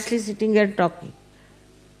am nicely sitting here talking.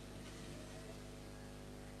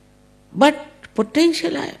 But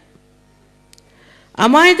potential I am.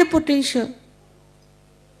 Am I the potential?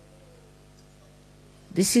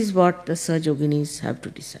 This is what the Sahaja Yoginis have to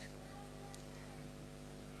decide.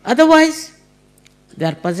 Otherwise, they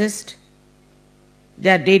are possessed, they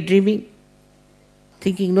are daydreaming,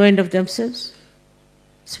 thinking no end of themselves.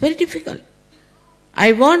 It's very difficult.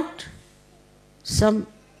 I want some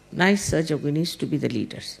nice Sahaja Yoginis to be the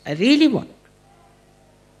leaders. I really want.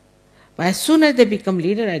 But as soon as they become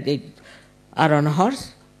leader, they are on a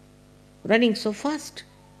horse, running so fast.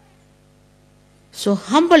 So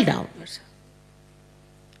humble down yourself.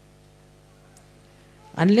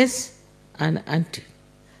 Unless and until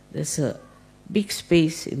there's a big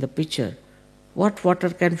space in the pitcher, what water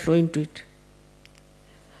can flow into it?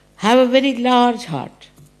 Have a very large heart.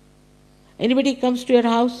 Anybody comes to your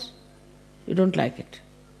house, you don't like it.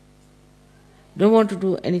 Don't want to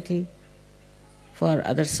do anything for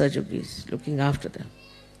other Sahaja Yoginis, looking after them.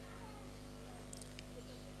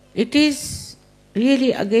 It is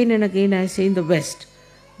really again and again I say in the West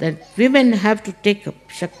that women have to take up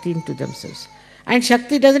Shakti into themselves. And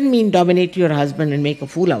Shakti doesn't mean dominate your husband and make a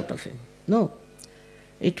fool out of him. No.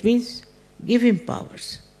 It means give him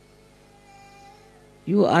powers.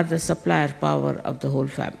 You are the supplier power of the whole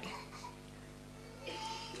family.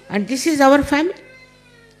 And this is our family.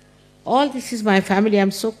 All this is my family. I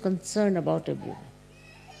am so concerned about everyone.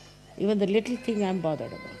 Even the little thing I am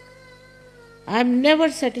bothered about. I am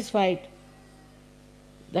never satisfied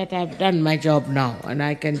that I have done my job now and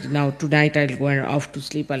I can now, tonight I will go off to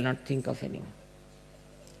sleep, I will not think of anyone.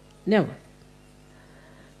 Never.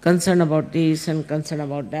 Concern about this and concern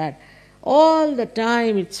about that. All the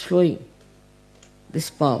time it's flowing, this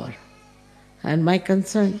power. And my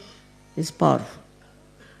concern is powerful.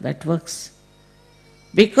 That works.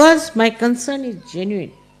 Because my concern is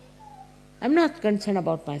genuine. I'm not concerned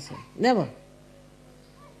about myself. Never.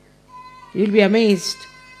 You'll be amazed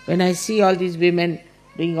when I see all these women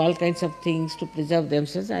doing all kinds of things to preserve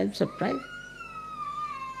themselves. I'm surprised.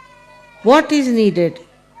 What is needed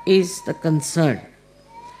is the concern.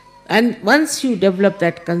 And once you develop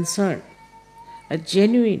that concern, a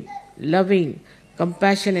genuine, loving,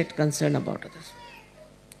 compassionate concern about others.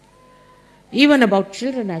 Even about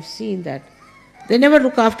children, I've seen that they never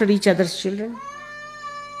look after each other's children.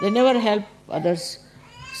 They never help others.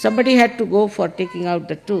 Somebody had to go for taking out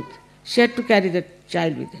the tooth. She had to carry the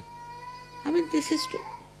child with him. I mean, this is true.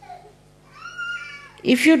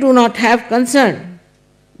 If you do not have concern,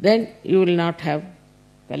 then you will not have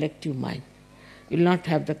collective mind. You will not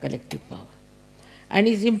have the collective power. And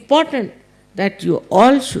it's important that you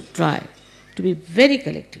all should try to be very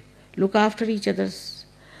collective. Look after each other's.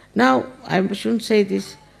 Now, I shouldn't say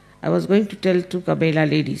this. I was going to tell two Kabela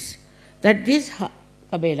ladies that this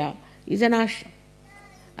Kabela is an ashram.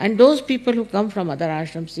 And those people who come from other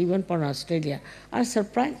ashrams, even from Australia, are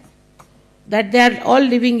surprised that they are all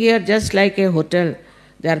living here just like a hotel.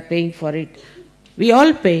 They are paying for it. We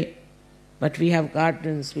all pay, but we have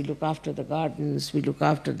gardens, we look after the gardens, we look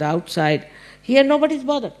after the outside. Here nobody is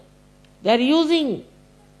bothered. They are using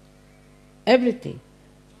everything,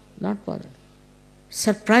 not bothered.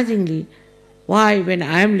 Surprisingly, why when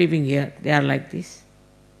I am living here, they are like this?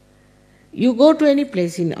 You go to any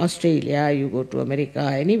place in Australia, you go to America,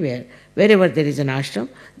 anywhere, wherever there is an ashram,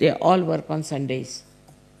 they all work on Sundays.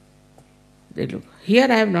 They look. Here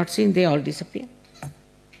I have not seen, they all disappear.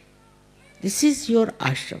 This is your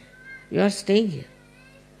ashram. You are staying here.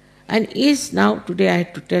 And is now, today I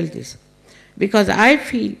had to tell this, because I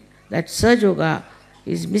feel that Saj Yoga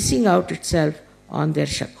is missing out itself on their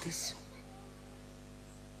Shaktis.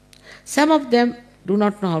 Some of them do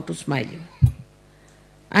not know how to smile even.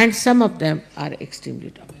 And some of them are extremely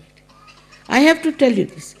dominating. I have to tell you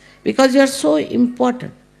this, because you are so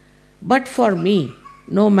important. But for me,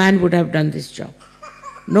 no man would have done this job.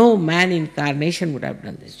 No man incarnation would have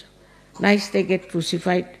done this job. Nice, they get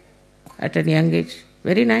crucified at a young age.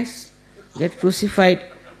 Very nice. Get crucified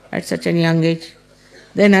at such a young age.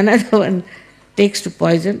 Then another one takes to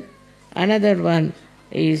poison. Another one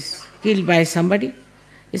is killed by somebody.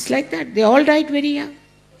 It's like that. They all died very young.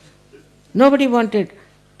 Nobody wanted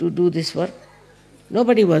to do this work.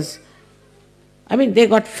 Nobody was. They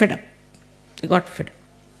got fed up. They got fed up.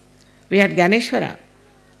 We had Ganeshwara,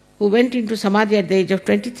 who went into Samadhi at the age of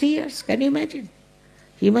 23 years. Can you imagine?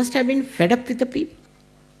 He must have been fed up with the people.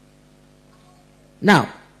 Now,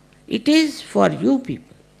 it is for you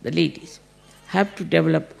people, the ladies, have to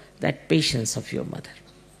develop that patience of your mother,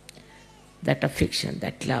 that affection,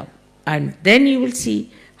 that love, and then you will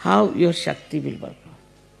see how your Shakti will work.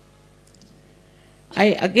 I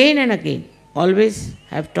again and again always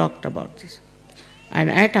have talked about this.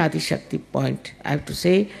 And at Adi Shakti point, I have to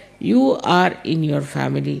say, you are in your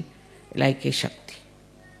family like a Shakti.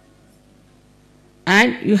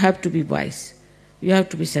 And you have to be wise. You have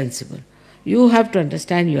to be sensible. You have to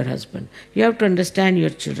understand your husband. You have to understand your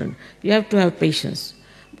children. You have to have patience.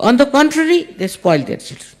 On the contrary, they spoil their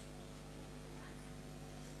children.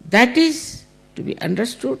 That is to be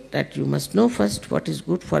understood, that you must know first what is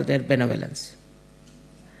good for their benevolence.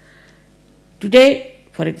 Today,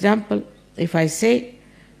 for example, if I say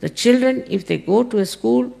the children, if they go to a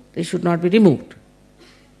school, they should not be removed.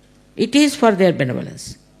 It is for their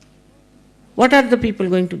benevolence. What are the people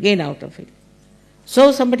going to gain out of it?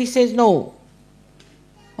 So somebody says no.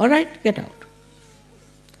 All right, get out.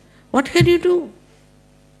 What can you do?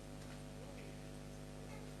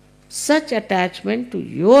 Such attachment to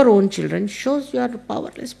your own children shows you are a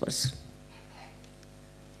powerless person.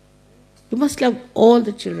 You must love all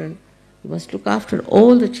the children. You must look after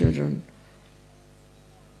all the children.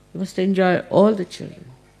 You must enjoy all the children.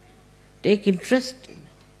 Take interest in them.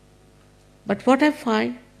 But what I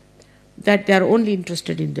find, that they are only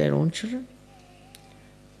interested in their own children.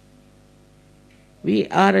 We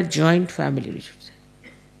are a joint family, we should say.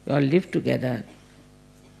 We all live together.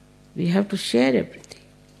 We have to share everything.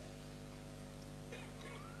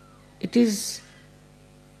 It is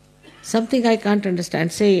something I can't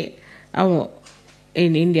understand. Say, in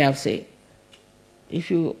India, say,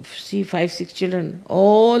 if you see 5, 6 children,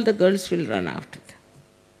 all the girls will run after them.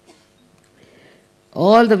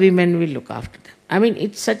 All the women will look after them.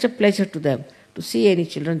 It's such a pleasure to them to see any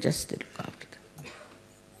children, just they look after them.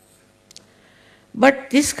 But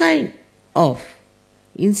this kind of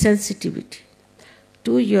insensitivity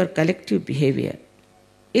to your collective behavior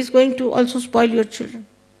is going to also spoil your children.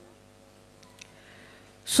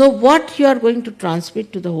 So what you are going to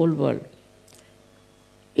transmit to the whole world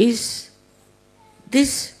is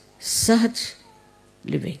this Sahaj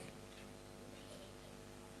living.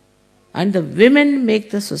 And the women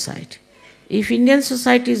make the society. If Indian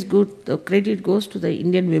society is good, the credit goes to the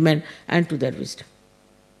Indian women and to their wisdom.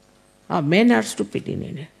 Men are stupid in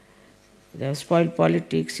India. They have spoiled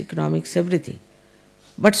politics, economics, everything.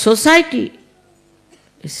 But society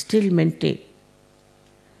is still maintained.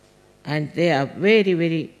 And they are very,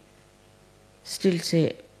 very, still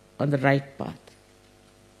say, on the right path.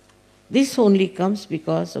 This only comes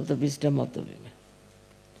because of the wisdom of the women.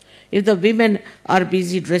 If the women are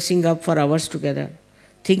busy dressing up for hours together,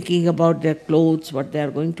 thinking about their clothes, what they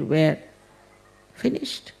are going to wear,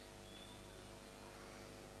 finished.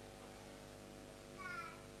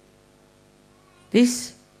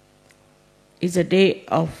 This is a day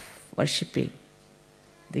of worshipping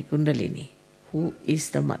the Kundalini, who is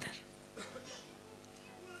the mother.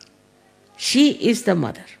 She is the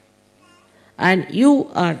mother, and you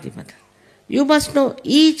are the mother. You must know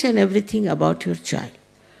each and everything about your child.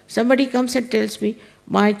 Somebody comes and tells me,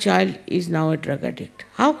 my child is now a drug addict.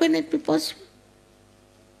 How can it be possible?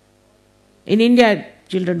 In India,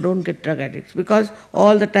 children don't get drug addicts because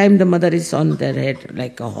all the time the mother is on their head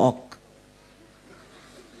like a hawk.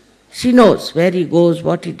 She knows where he goes,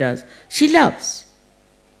 what he does. She loves.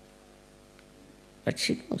 But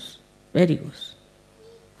she knows where he goes.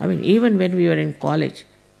 Even when we were in college,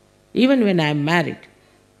 even when I am married,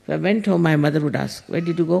 if I went home, my mother would ask, where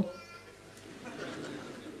did you go?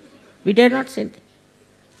 We dare not say anything.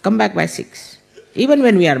 Come back by 6, even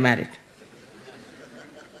when we are married.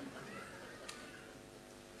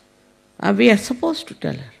 We are supposed to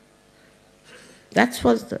tell her. That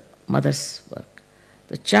was the mother's work.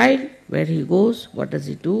 The child, where he goes, what does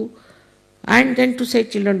he do? And then to say,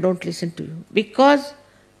 children don't listen to you. Because,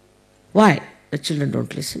 why the children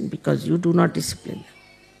don't listen? Because you do not discipline them.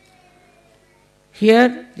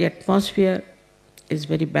 Here, the atmosphere is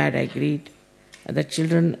very bad, I agreed. The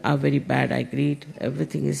children are very bad, I agreed.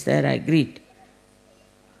 Everything is there, I agreed.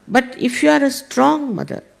 But if you are a strong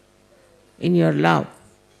mother in your love,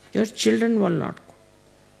 your children will not go.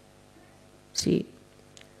 See,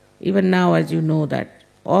 even now, as you know that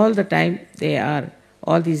all the time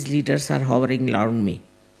all these leaders are hovering around me.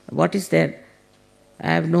 What is there? I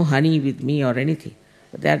have no honey with me or anything.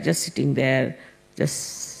 But they are just sitting there, just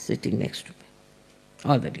sitting next to me.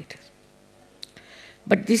 All the leaders.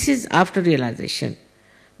 But this is after realization.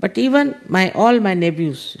 But even all my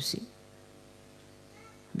nephews, you see,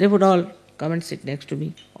 they would all come and sit next to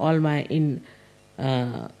me. All my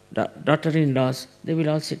daughter-in-laws, they will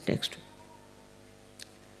all sit next to me.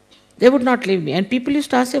 They would not leave me. And people used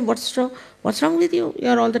to ask them, what's wrong with you? You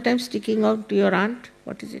are all the time sticking out to your aunt.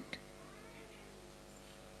 What is it?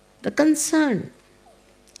 The concern.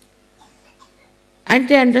 And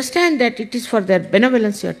they understand that it is for their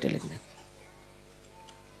benevolence you are telling them.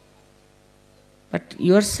 But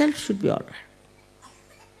yourself should be all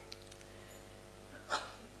right.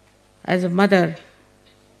 As a mother,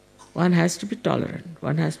 one has to be tolerant,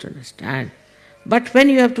 one has to understand. But when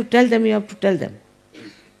you have to tell them, you have to tell them.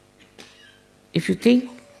 If you think,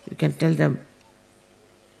 you can tell them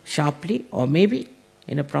sharply or maybe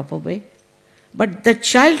in a proper way. But the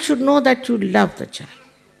child should know that you love the child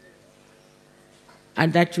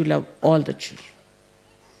and that you love all the children.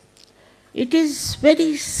 It is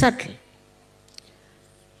very subtle.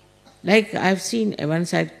 Like I have seen,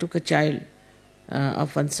 once I took a child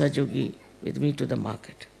of one Sajogi with me to the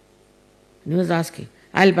market. And he was asking,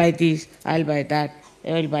 I'll buy this, I'll buy that,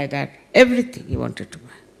 I'll buy that. Everything he wanted to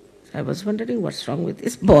buy. So I was wondering what's wrong with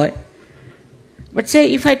this boy. But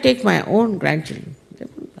say, if I take my own grandchildren, they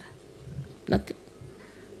won't buy. Nothing.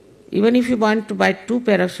 Even if you want to buy 2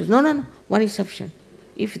 pairs of shoes, no, one is sufficient.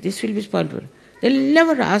 If this will be spoiled, they'll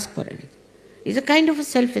never ask for anything. It's a kind of a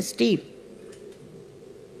self-esteem.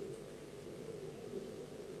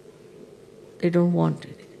 They don't want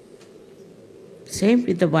it. Same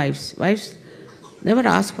with the wives. Wives never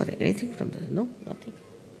ask for anything from them. No, nothing.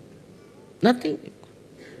 Nothing.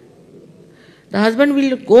 The husband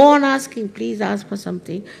will go on asking, please ask for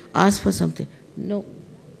something, ask for something. No,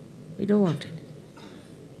 we don't want it.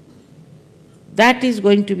 That is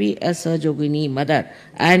going to be a Sajogini mother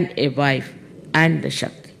and a wife and the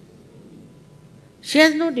Shakti. She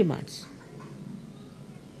has no demands.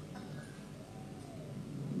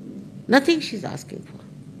 Nothing she is asking for.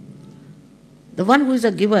 The one who is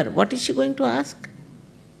a giver, what is she going to ask?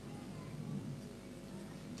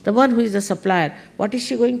 The one who is the supplier, what is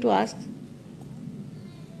she going to ask?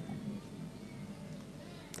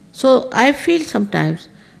 So I feel sometimes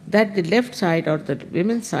that the left side or the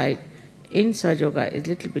women's side in Sahaja Yoga is a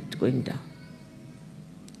little bit going down.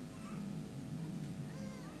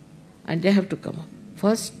 And they have to come up.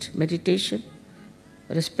 First, meditation,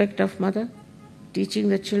 respect of mother, teaching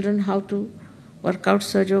the children how to work out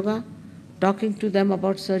Sahaja Yoga, talking to them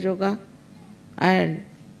about Sahaja Yoga, and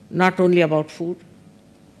not only about food,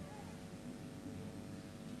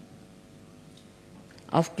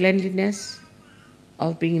 of cleanliness,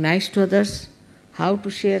 of being nice to others, how to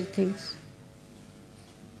share things,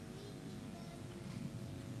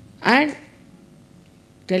 and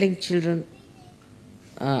telling children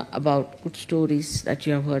about good stories that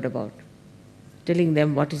you have heard about, telling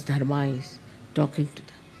them what is dharma is, talking to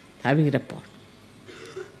them, having rapport.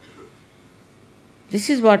 This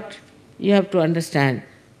is what you have to understand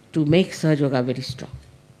to make Sahaja Yoga very strong.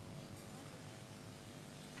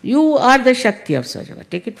 You are the Shakti of Sahaja Yoga,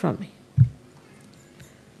 take it from me.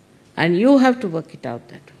 And you have to work it out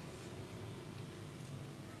that way.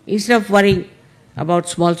 Instead of worrying about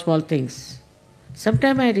small things.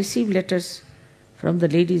 Sometimes I receive letters from the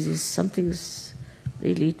ladies,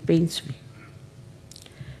 really it pains me.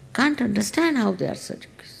 Can't understand how they are such.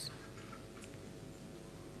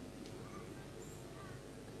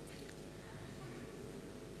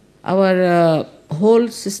 Our whole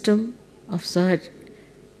system of Sahaj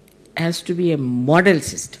has to be a model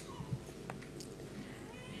system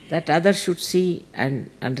that others should see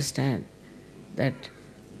and understand that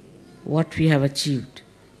what we have achieved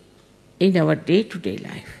in our day-to-day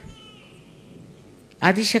life.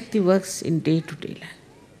 Adi Shakti works in day-to-day life.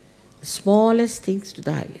 The smallest things to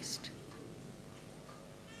the highest.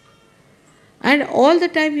 And all the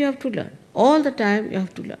time you have to learn. All the time you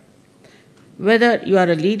have to learn. Whether you are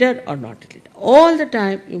a leader or not a leader. All the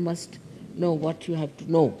time you must know what you have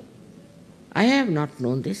to know. I have not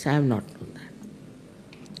known this, I have not known that.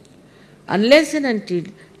 Unless and until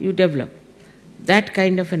you develop that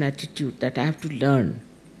kind of an attitude that I have to learn,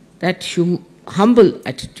 that humble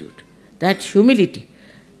attitude, that humility,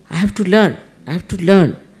 I have to learn,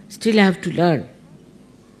 still I have to learn.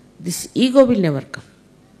 This ego will never come.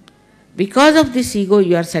 Because of this ego,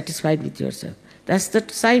 you are satisfied with yourself. That's the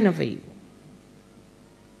sign of an ego.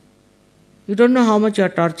 You don't know how much you are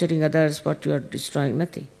torturing others, what you are destroying,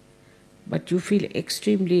 nothing. But you feel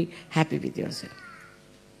extremely happy with yourself.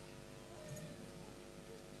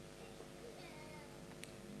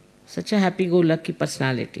 Such a happy-go-lucky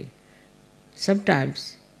personality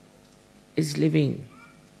sometimes is living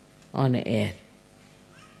on air.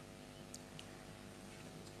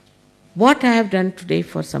 What I have done today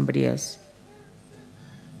for somebody else,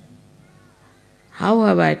 how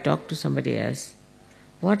have I talked to somebody else,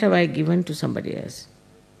 what have I given to somebody else?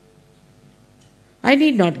 I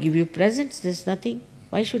need not give you presents, there's nothing.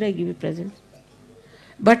 Why should I give you presents?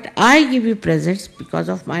 But I give you presents because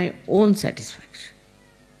of my own satisfaction.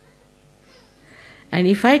 And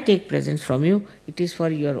if I take presents from you, it is for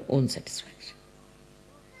your own satisfaction.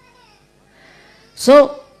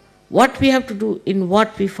 So, what we have to do, in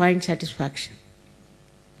what we find satisfaction?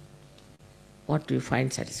 What do you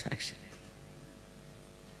find satisfaction in?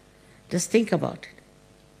 Just think about it.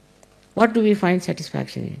 What do we find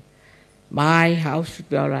satisfaction in? My house should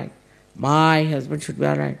be all right. My husband should be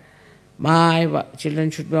all right. My children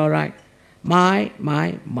should be all right. My.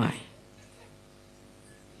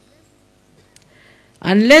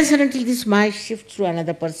 Unless and until this my shifts to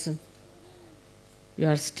another person, you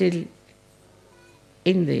are still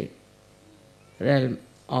in the realm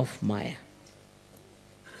of Maya.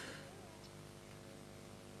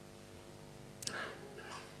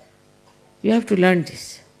 You have to learn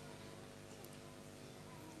this.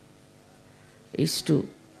 Is to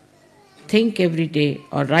think every day,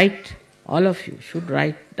 or write, all of you should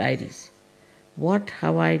write diaries. What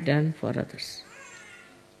have I done for others?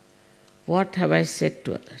 What have I said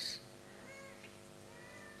to others?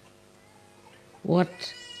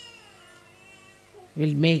 What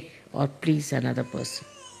will make or please another person?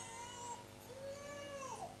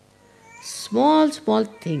 Small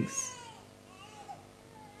things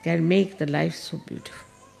can make the life so beautiful.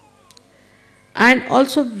 And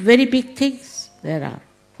also very big things there are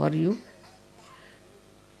for you.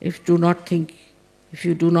 If you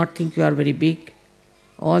do not think you are very big,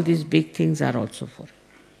 all these big things are also for you.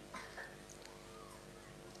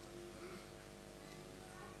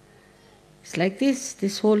 It's like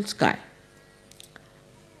this whole sky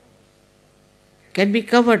can be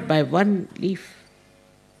covered by one leaf.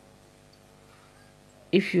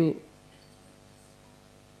 If you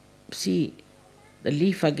see the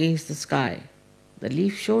leaf against the sky, the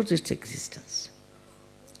leaf shows its existence.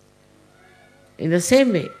 In the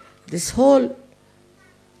same way, this whole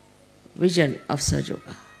vision of Sahaja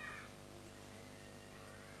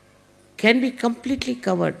can be completely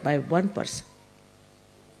covered by one person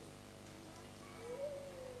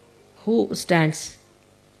who stands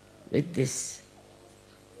with this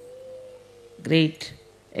great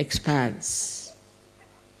expanse.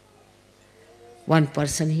 One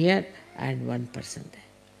person here and one person there.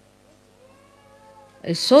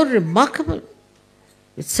 It's so remarkable.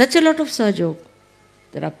 With such a lot of Sahaja,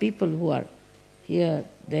 there are people who are here,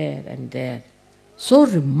 there and there. So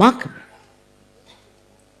remarkable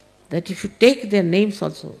that if you take their names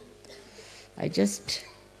also, I just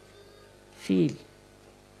feel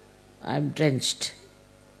I'm drenched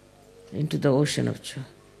into the ocean of joy.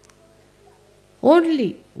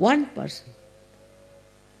 Only one person.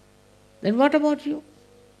 Then what about you?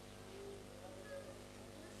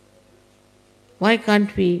 Why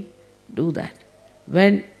can't we do that?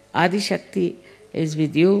 When Adi Shakti is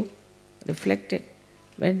with you, reflected,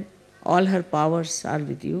 when all her powers are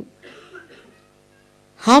with you,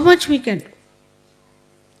 how much we can do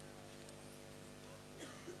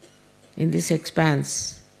in this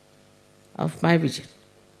expanse of my vision.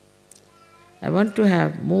 I want to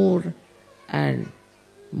have more and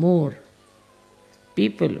more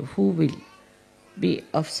people who will be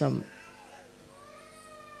of some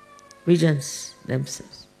visions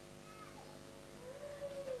themselves.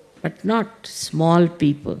 But not small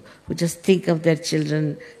people who just think of their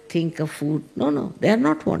children, think of food. No, they are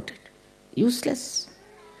not wanted. Useless.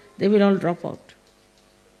 They will all drop out.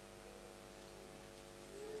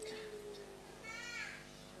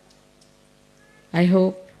 I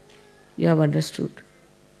hope you have understood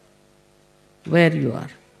where you are.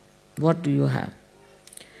 What do you have?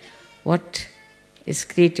 What is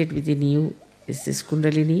created within you is this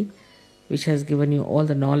Kundalini, which has given you all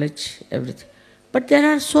the knowledge, everything. But there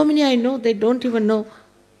are so many I know, they don't even know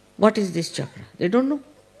what is this chakra. They don't know.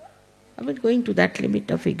 I mean, going to that limit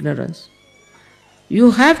of ignorance.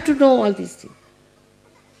 You have to know all these things.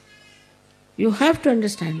 You have to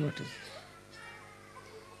understand what is it.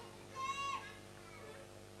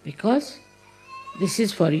 Because this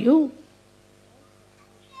is for you.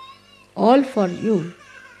 All for you,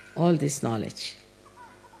 all this knowledge.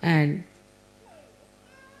 And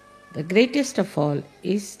the greatest of all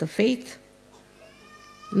is the faith.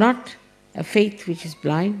 Not a faith which is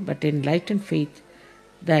blind, but enlightened faith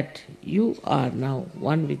that you are now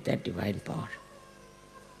one with that divine power.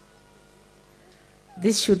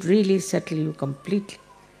 This should really settle you completely.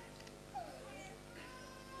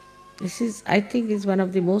 This is, I think, is one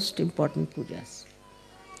of the most important pujas.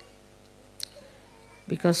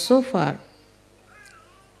 Because so far,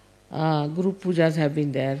 Guru Pujas have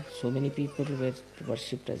been there, so many people were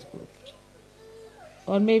worshipped as Guru Puja.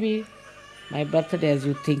 Or maybe my birthday as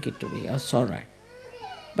you think it to be, that's all right.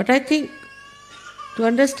 But I think to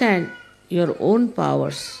understand your own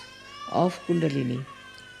powers of Kundalini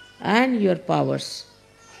and your powers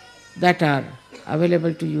that are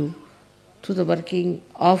available to you through the working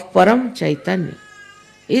of Paramchaitanya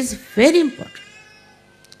is very important.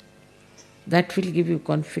 That will give you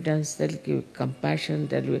confidence, that will give you compassion,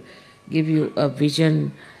 that will give you a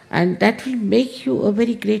vision, and that will make you a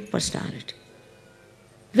very great personality.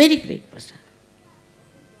 Very great personality.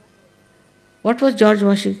 What was George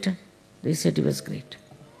Washington? They said he was great.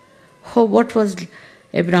 Oh, what was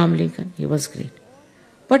Abraham Lincoln? He was great.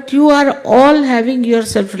 But you are all having your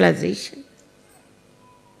self-realization.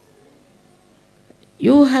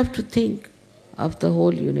 You have to think of the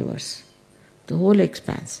whole universe, the whole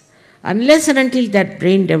expanse. Unless and until that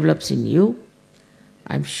brain develops in you,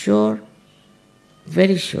 I'm sure,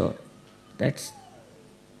 very sure, that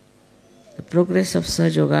the progress of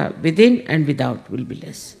Sahaja Yoga within and without will be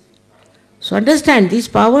less. So understand, these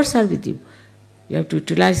powers are with you. You have to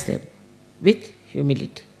utilize them with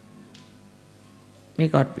humility. May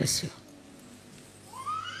God bless you.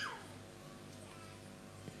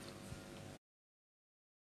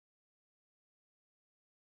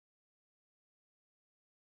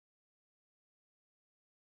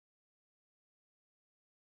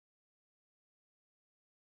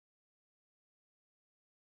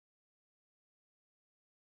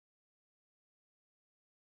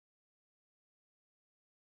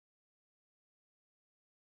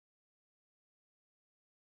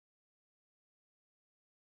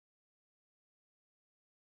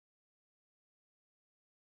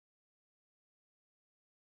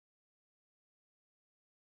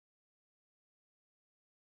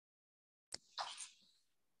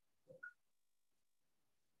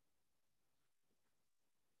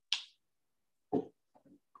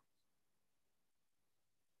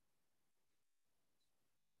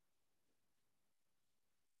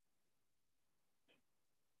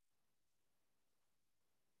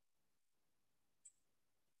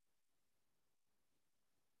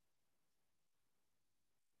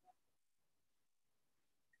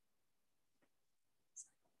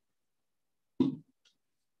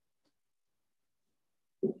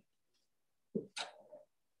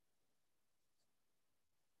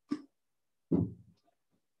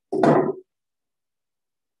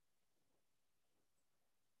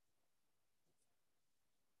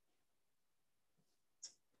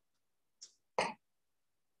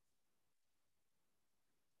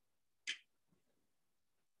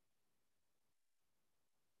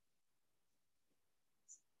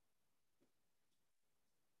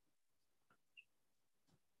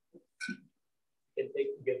 Can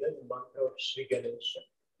take together the mantra of Shri Ganesha.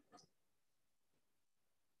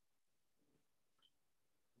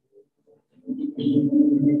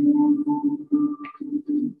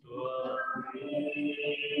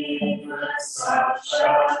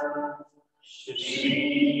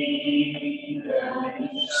 Shri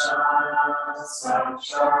Ganesha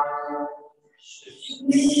Sakshat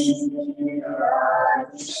Shri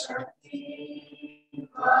Adi Shakti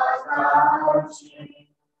Puja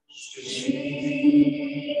Shri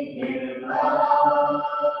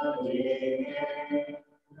Mataji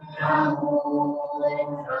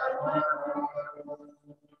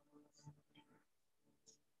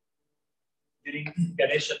During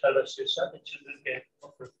Ganesha Talashisha, the children can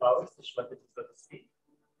offer flowers to Shri Mataji for the feet.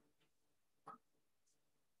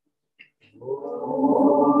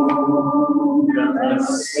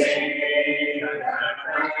 Namaste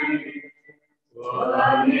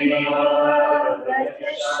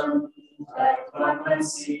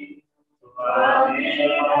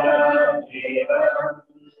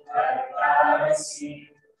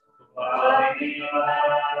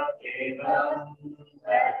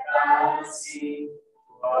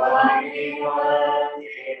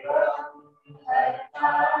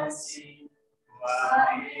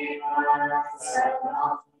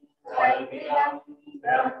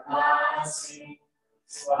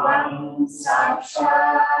Swam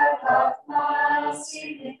Sakshat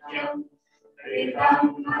Atmasi Nityam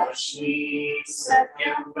Vedam Ashmi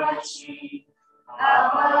Satyam Vachi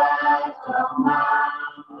Avatamam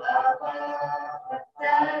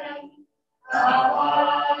Avataram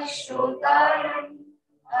Avashutaram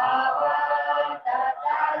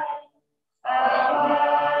Avadataram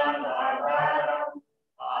Avadaram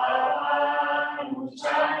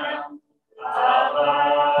Avanucharam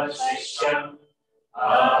Avashisham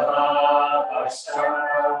Avashta,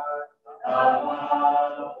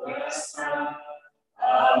 Avashta,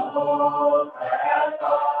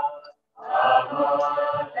 Avotarata,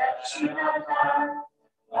 Avadachinata,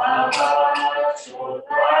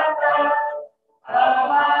 Avachutata,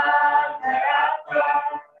 Avatarata,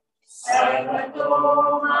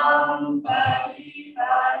 Sarvatomam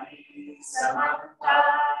Paripari Samanta,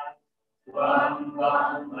 Vam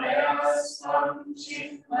Maya Svam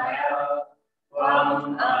Chitmaya,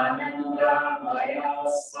 Vam Anandamaya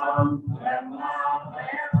Svam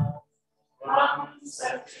Brahmamaya, Vam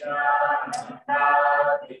Satchidananda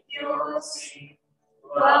Vidyosi,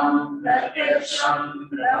 Vam Pratyaksham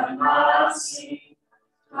Brahmasi,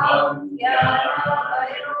 Vam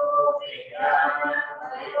Jnanamaya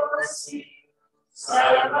Vijnanamaya,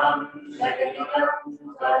 Sarvam Jagadigam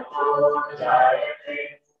Tato Jayate,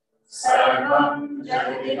 Sarvam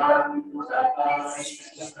Jagadigam Tato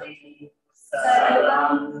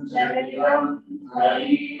Sarvam Jagadigam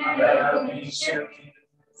Hari Bharavishati,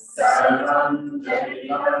 Sarvam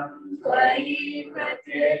Jagadigam Hari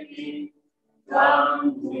Pratyaki, Tvam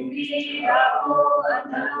Bhumi Raho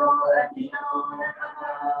Anaro Adino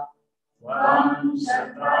Namaha, Tvam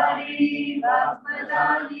Shatvari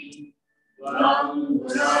Vapmadani, Tvam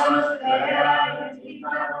Gurudayaya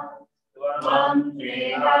Dhimah, Tvam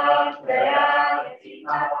Devadayaya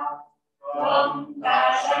Dhimah, Tvam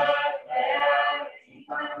Dasharadayaya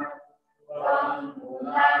Dhimah, Tvam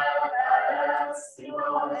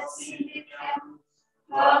Muladharasthivasi Nityam,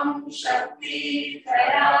 Tvam Shakti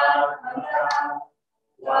Kayamata,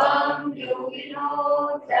 Tvam Yogino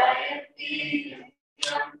Jayanti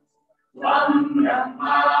Nityam, Tvam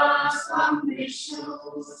Brahma Swam Vishnu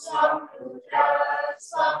Swam Rudra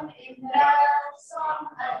Swam Indra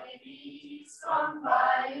Swam Agni Swam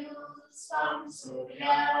Vayu Swam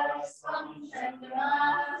Surya Swam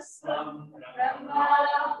Chandra Swam Brahma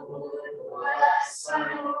Bhurva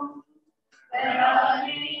Swam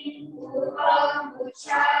Varani Bhurvam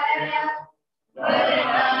Uchaya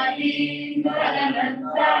Varani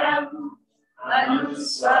Varanantaram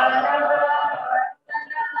Anuswara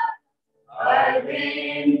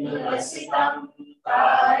Arvindasitam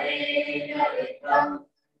Karena Ritam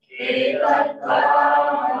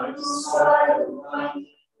Ekadvamanuswarupam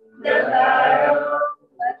Dadaram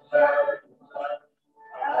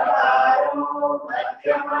Adharo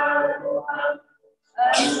Madhyamarupam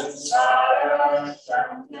Anuswara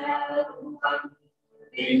Shankarupam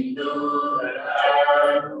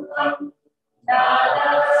Bindu-Radharupam Dada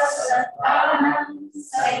Satanam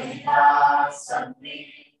Saita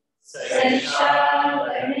Santi Saisha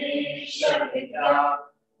Ganesha Vidya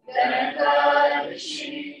Ganaka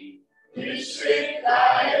Rishi Vishrit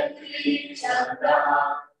Gayatri Chandra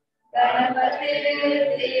Ganapati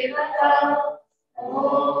Devata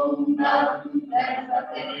Om Nam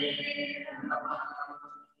Ganapati Namaha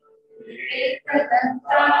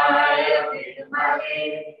Ekadantaya Vidmahe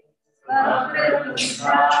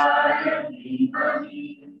Vakrutundaya Dhimani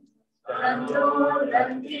Tanno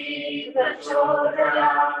Danti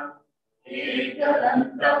Prachodayat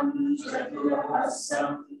Ekadantam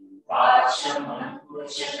Chaturhasam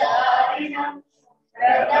Vachamankushadharinam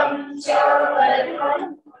Radam Chavarvam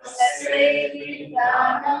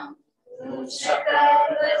Sasrevidanam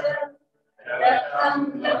Ruchakarvajam Ratam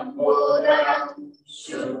Lambodaram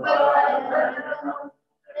Shubhavarvam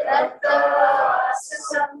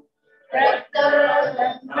Rattavasasam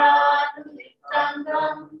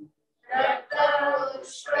Rattarananutangam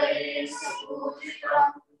Rattaushvai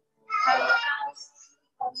Supujitam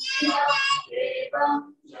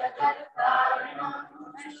Devam Jagatkaranam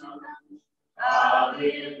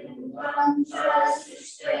Avirubham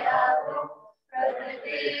Srishtayago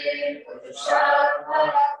Prakriti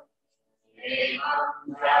Purusharvaram Devam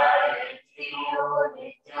Prayatyo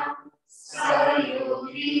Nityam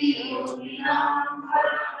Sayogi Yoginam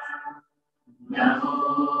Haram Namo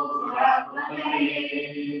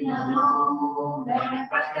Brahmane Namo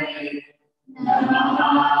Ganapate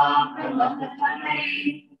Namaha Prabhavatane,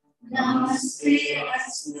 Namaste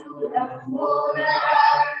Astu Dambodhara,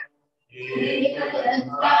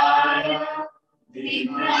 Ekadantaya,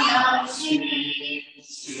 Vignanashini,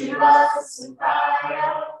 Shivasupaya,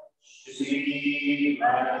 Shri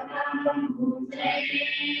Varanamute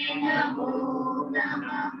Namo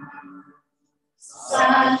Namaha.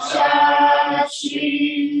 Sakshat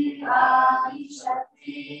Shri Adi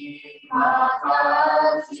Shakti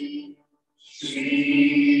Mataji,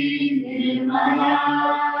 Shri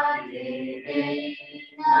Nirmala Deve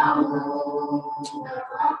Namo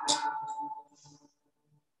Namaha.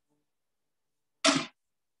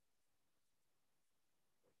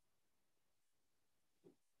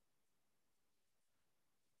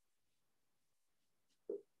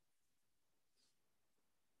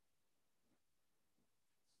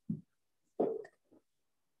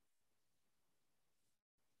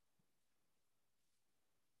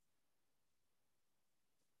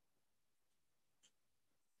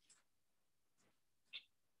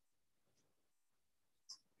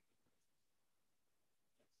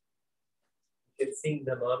 You can sing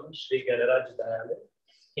Namam Shri Ganaraj Dayale,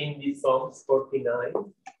 Hindi Songs 49,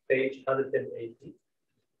 page 180.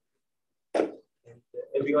 And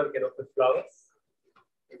everyone can offer flowers.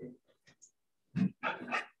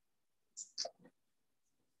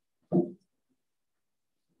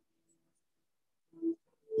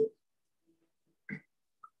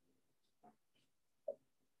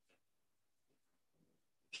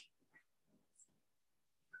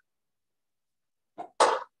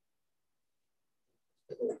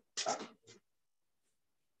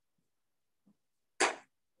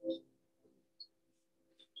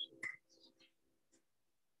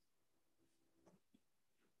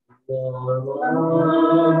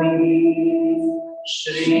 Namami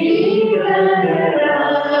Shri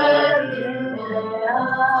Ganaraj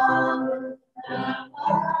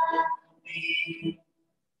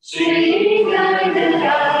Shri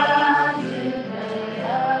Ganaraj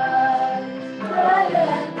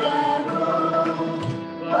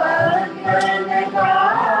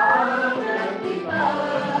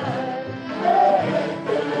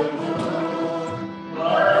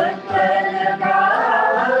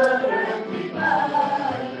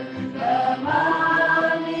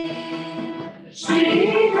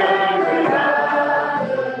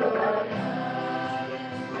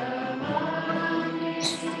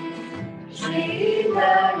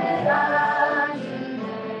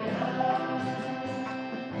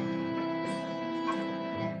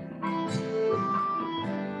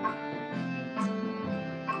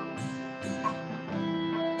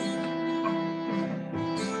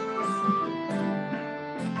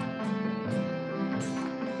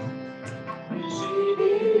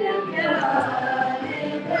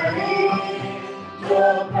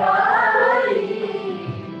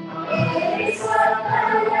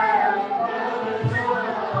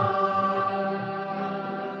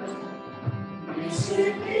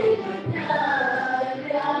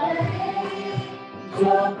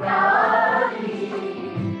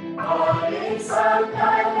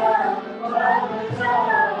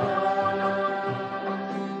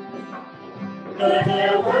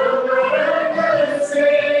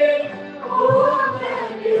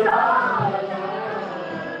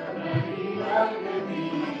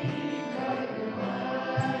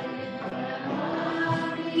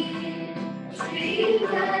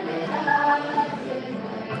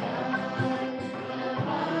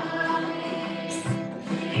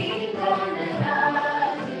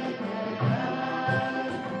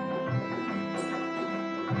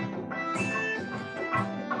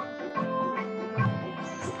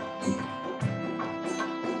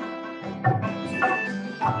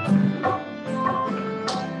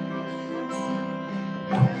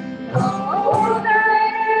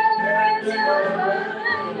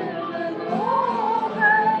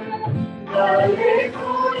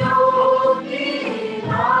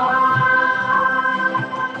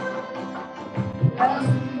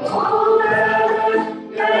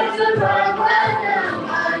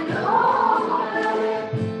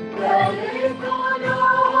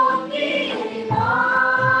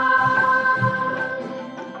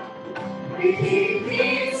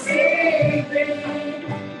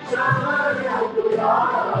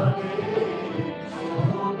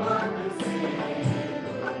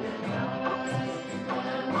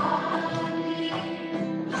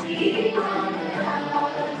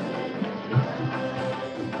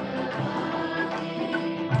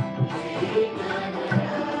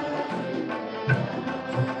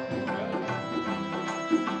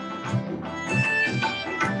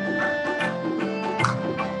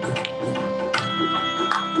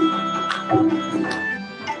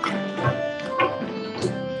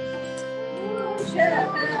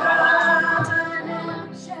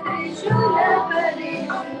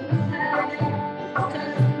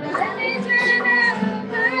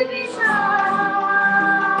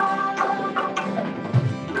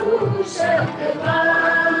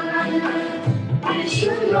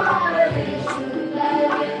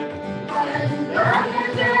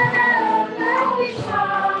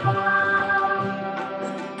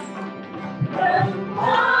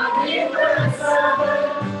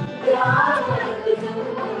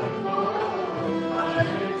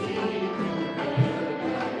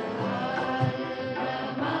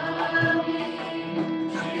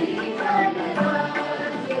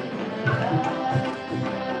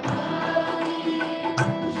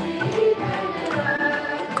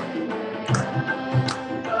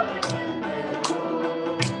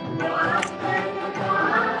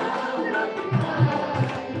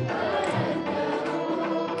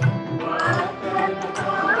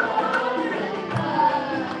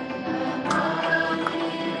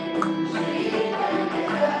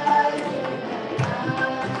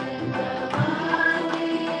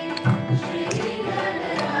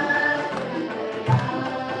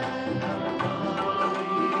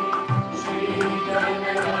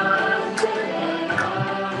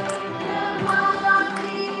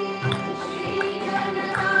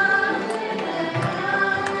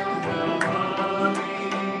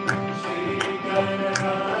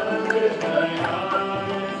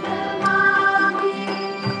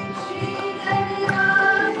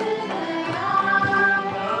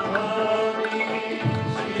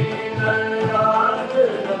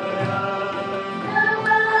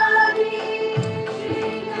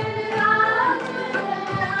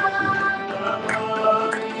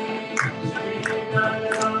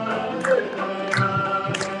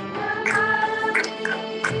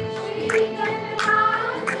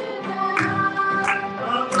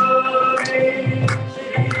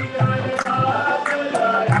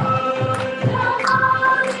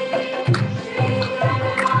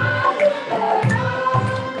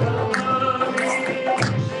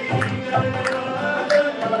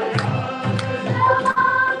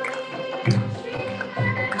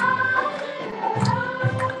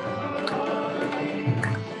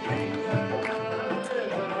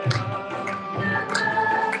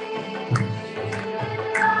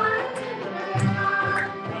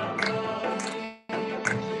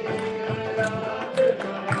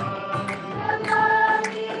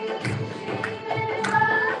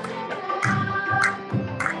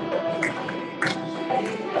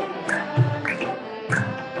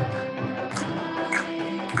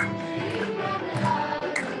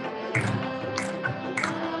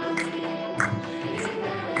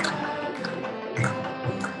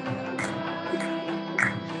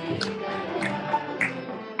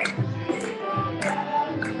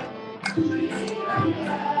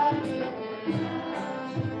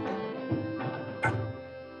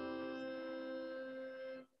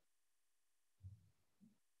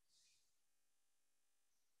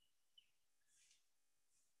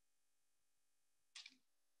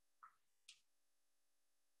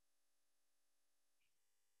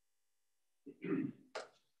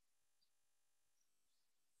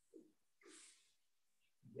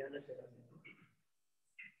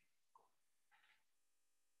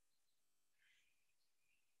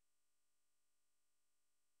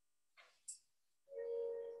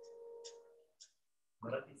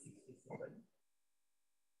Marathi 67.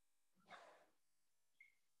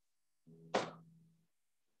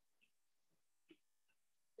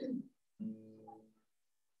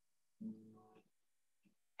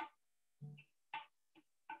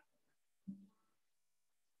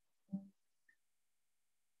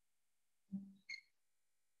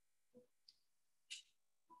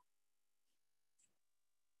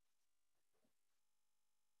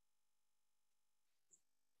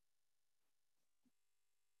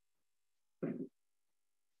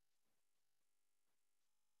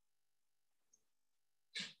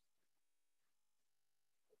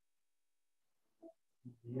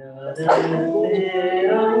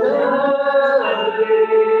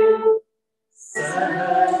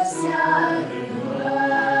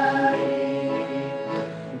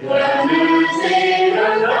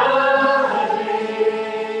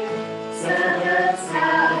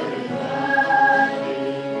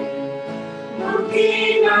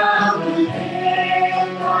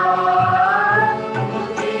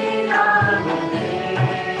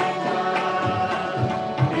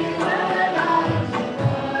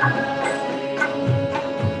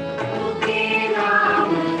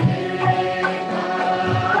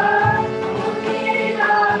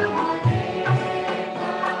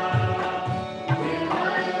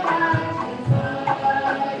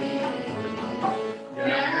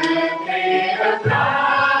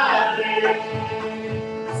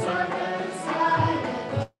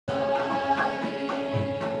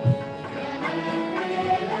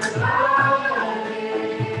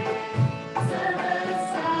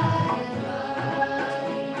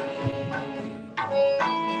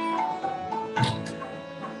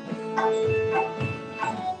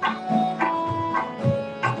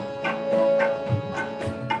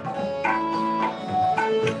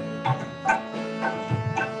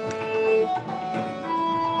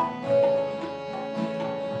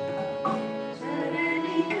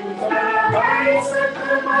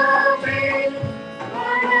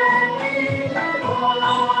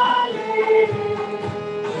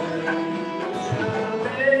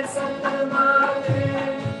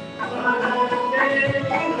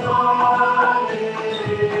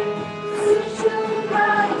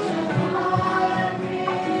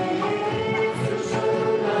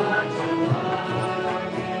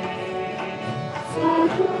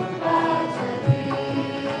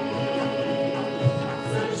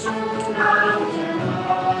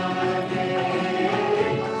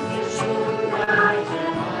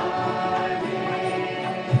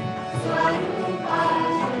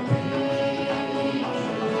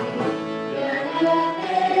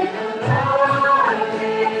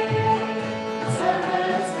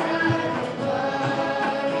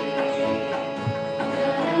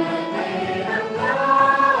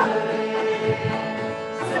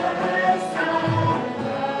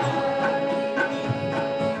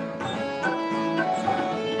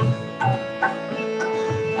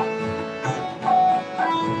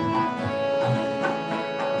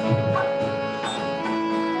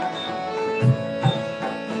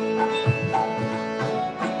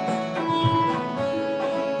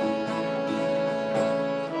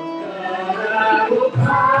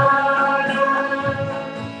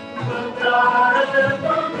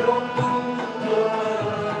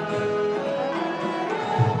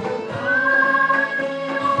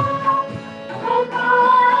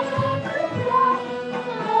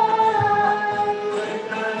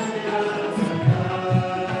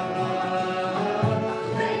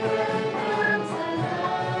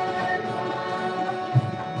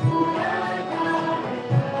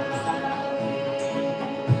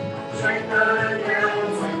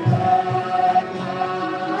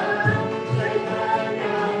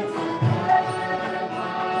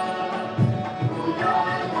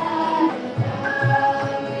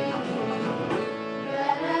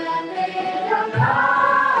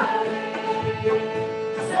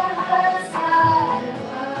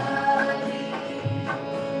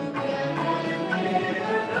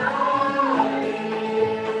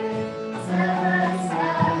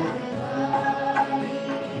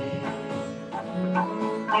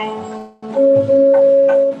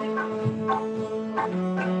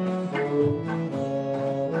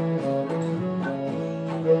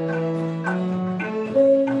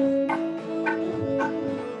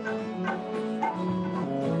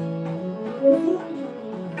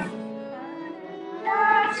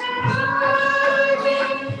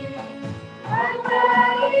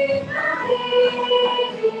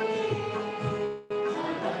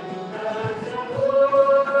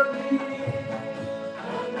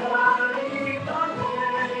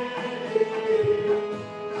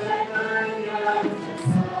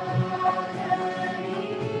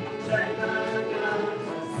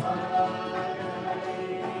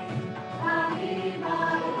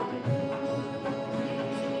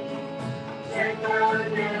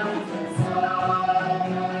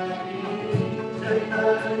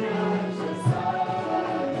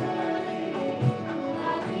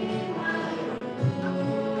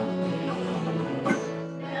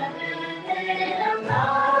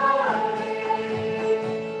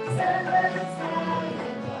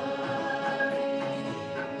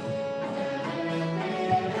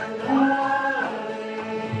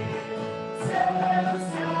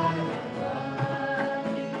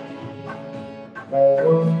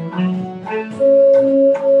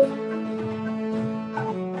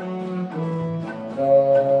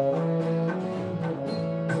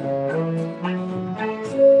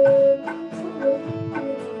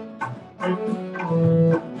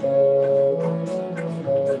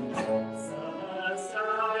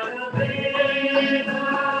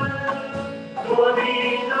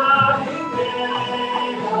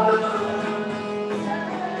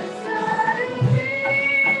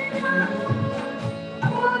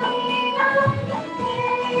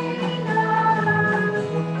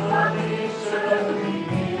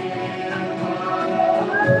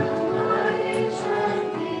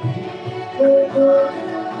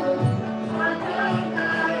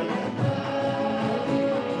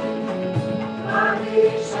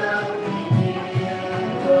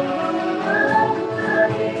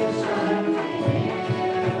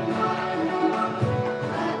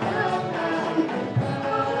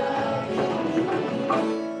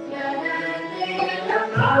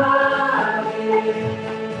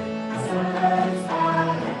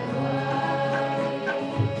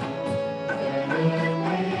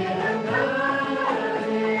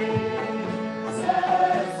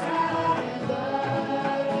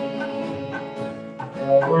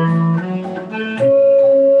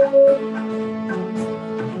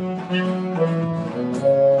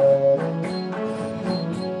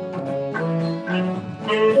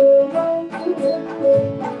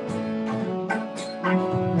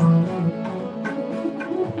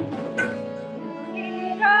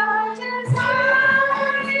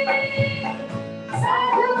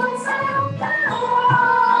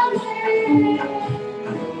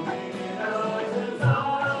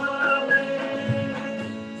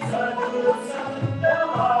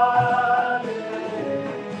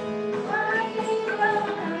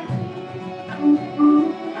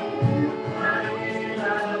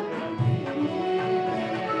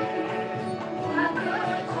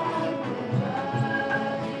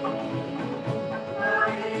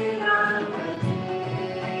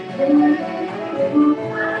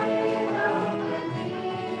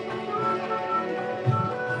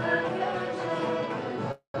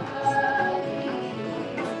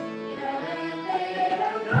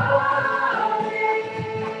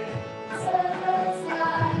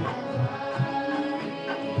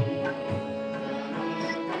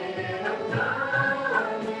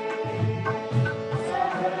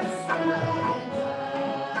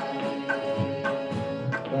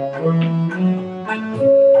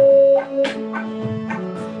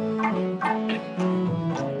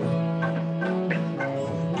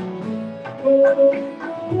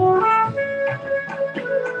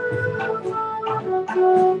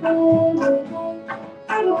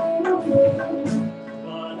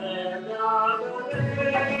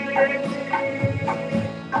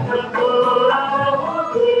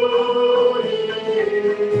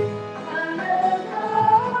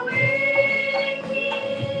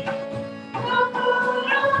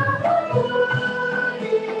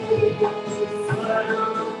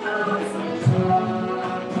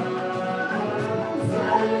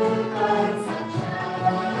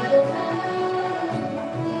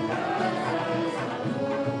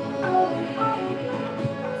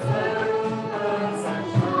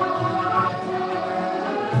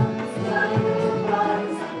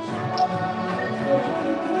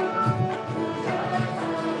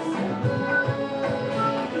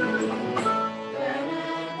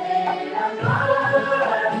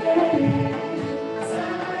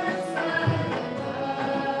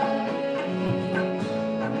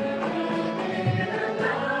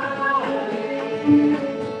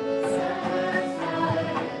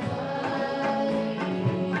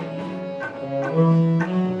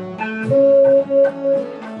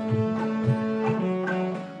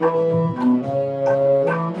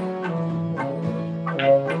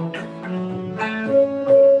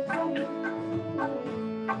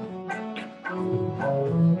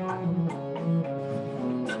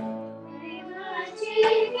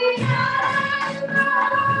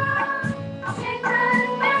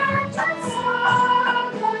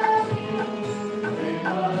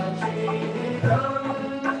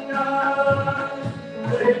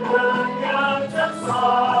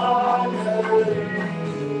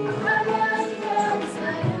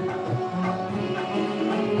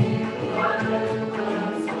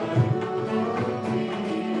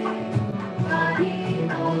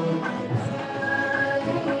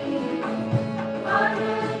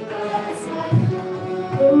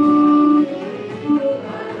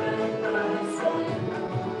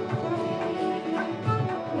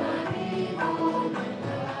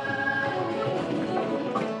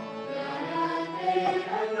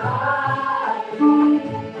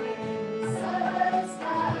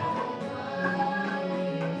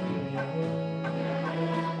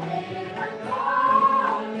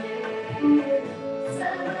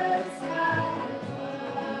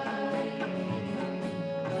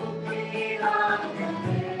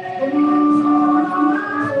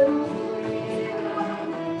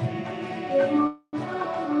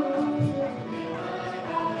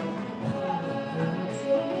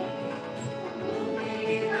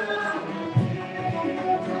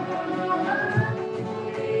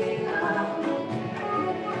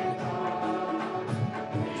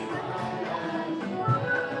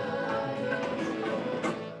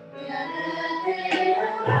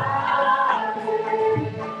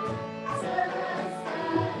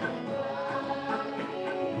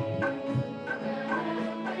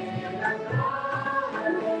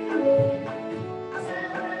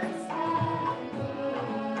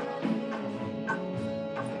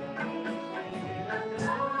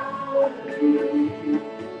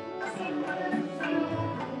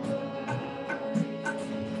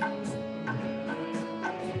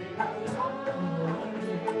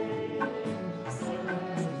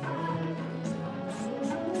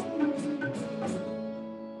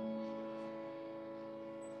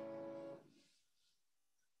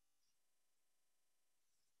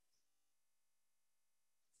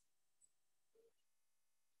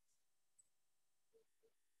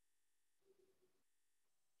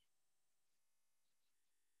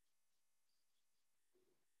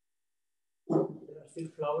 There are still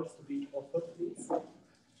flowers to be offered, please.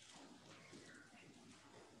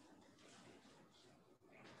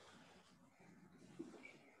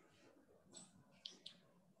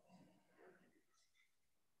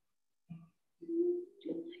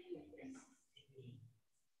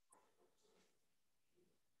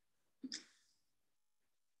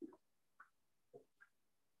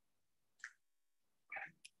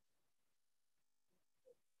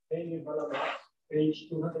 Page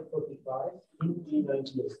 245 in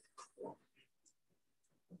G98.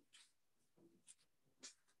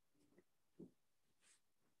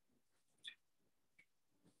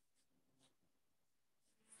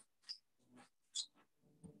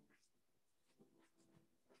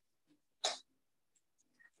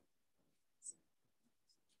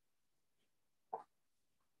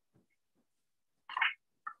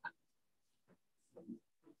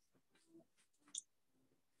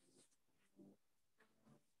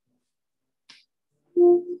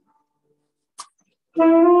 Thank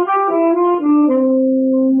you.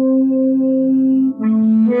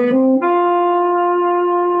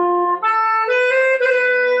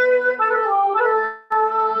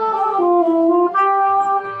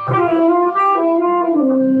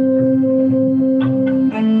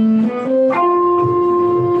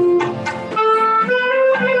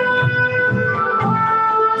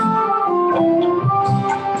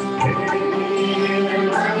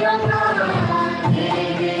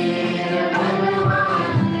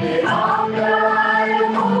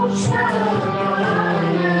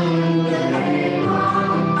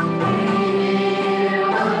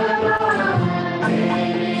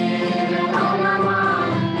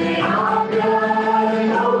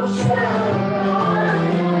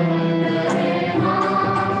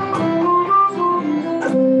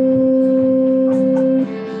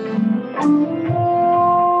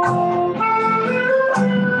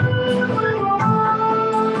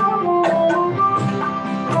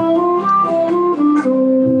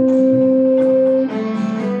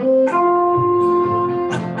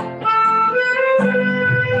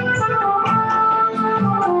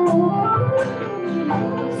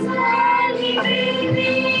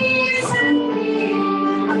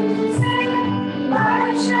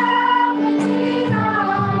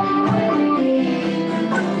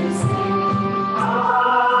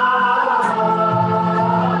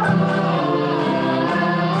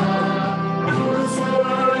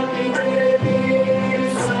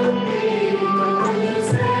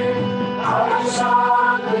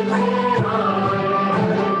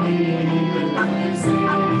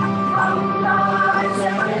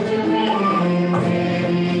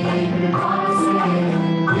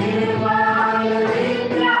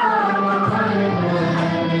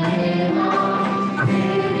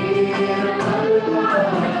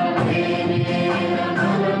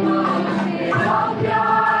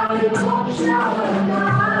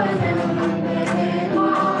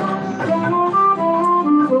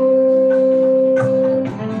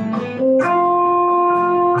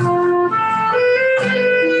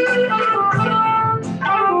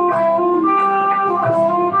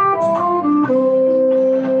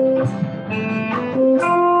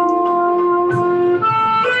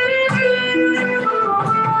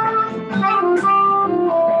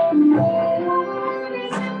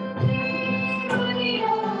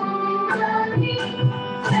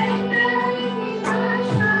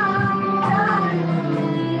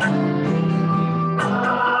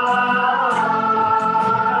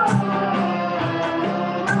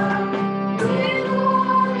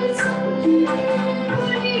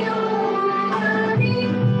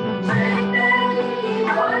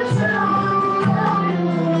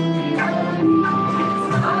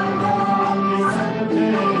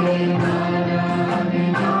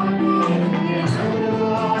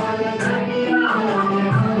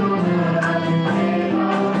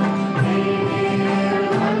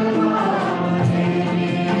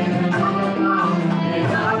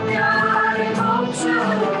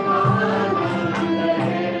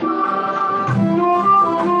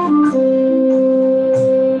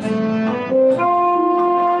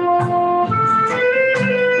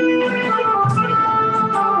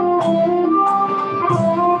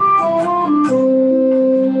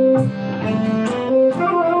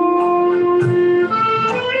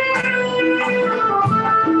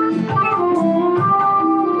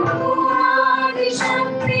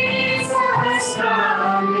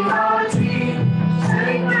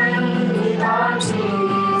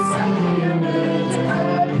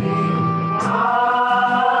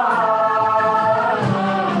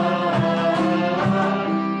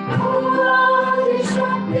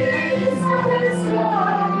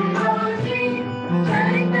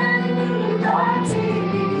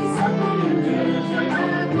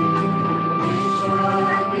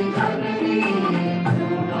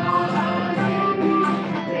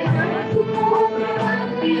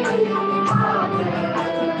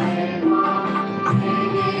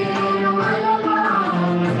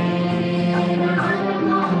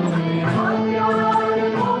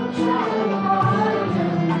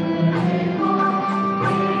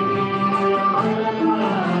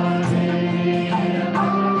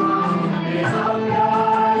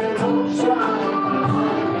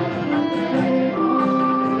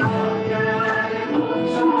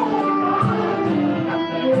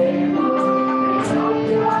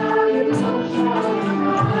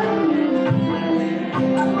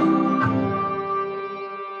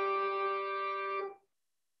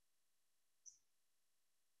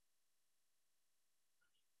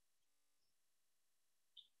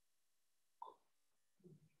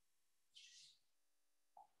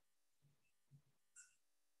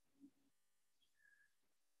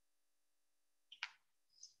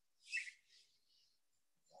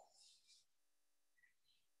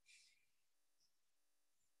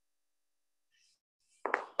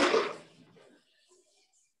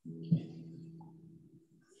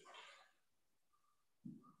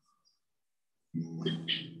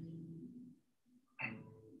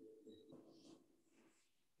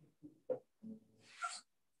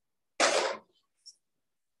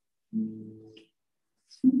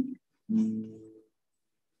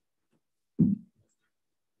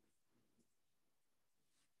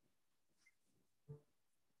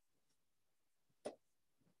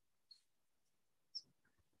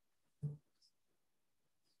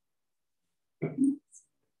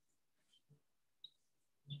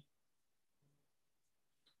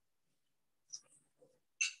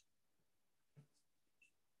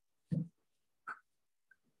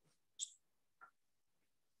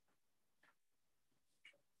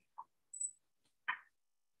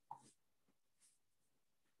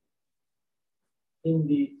 In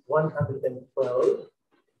the 112,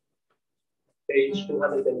 page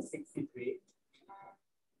 263,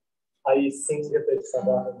 I sing the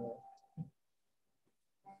Sabah.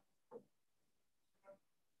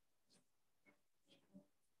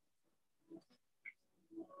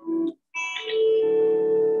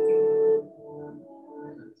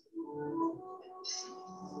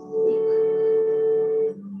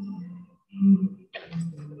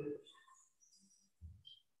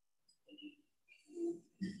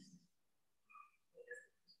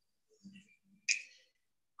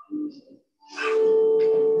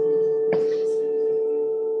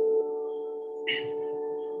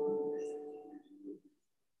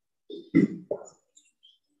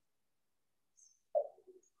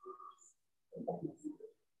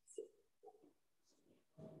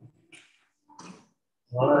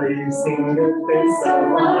 I sing the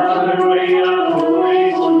Sabah. I sing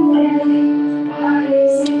the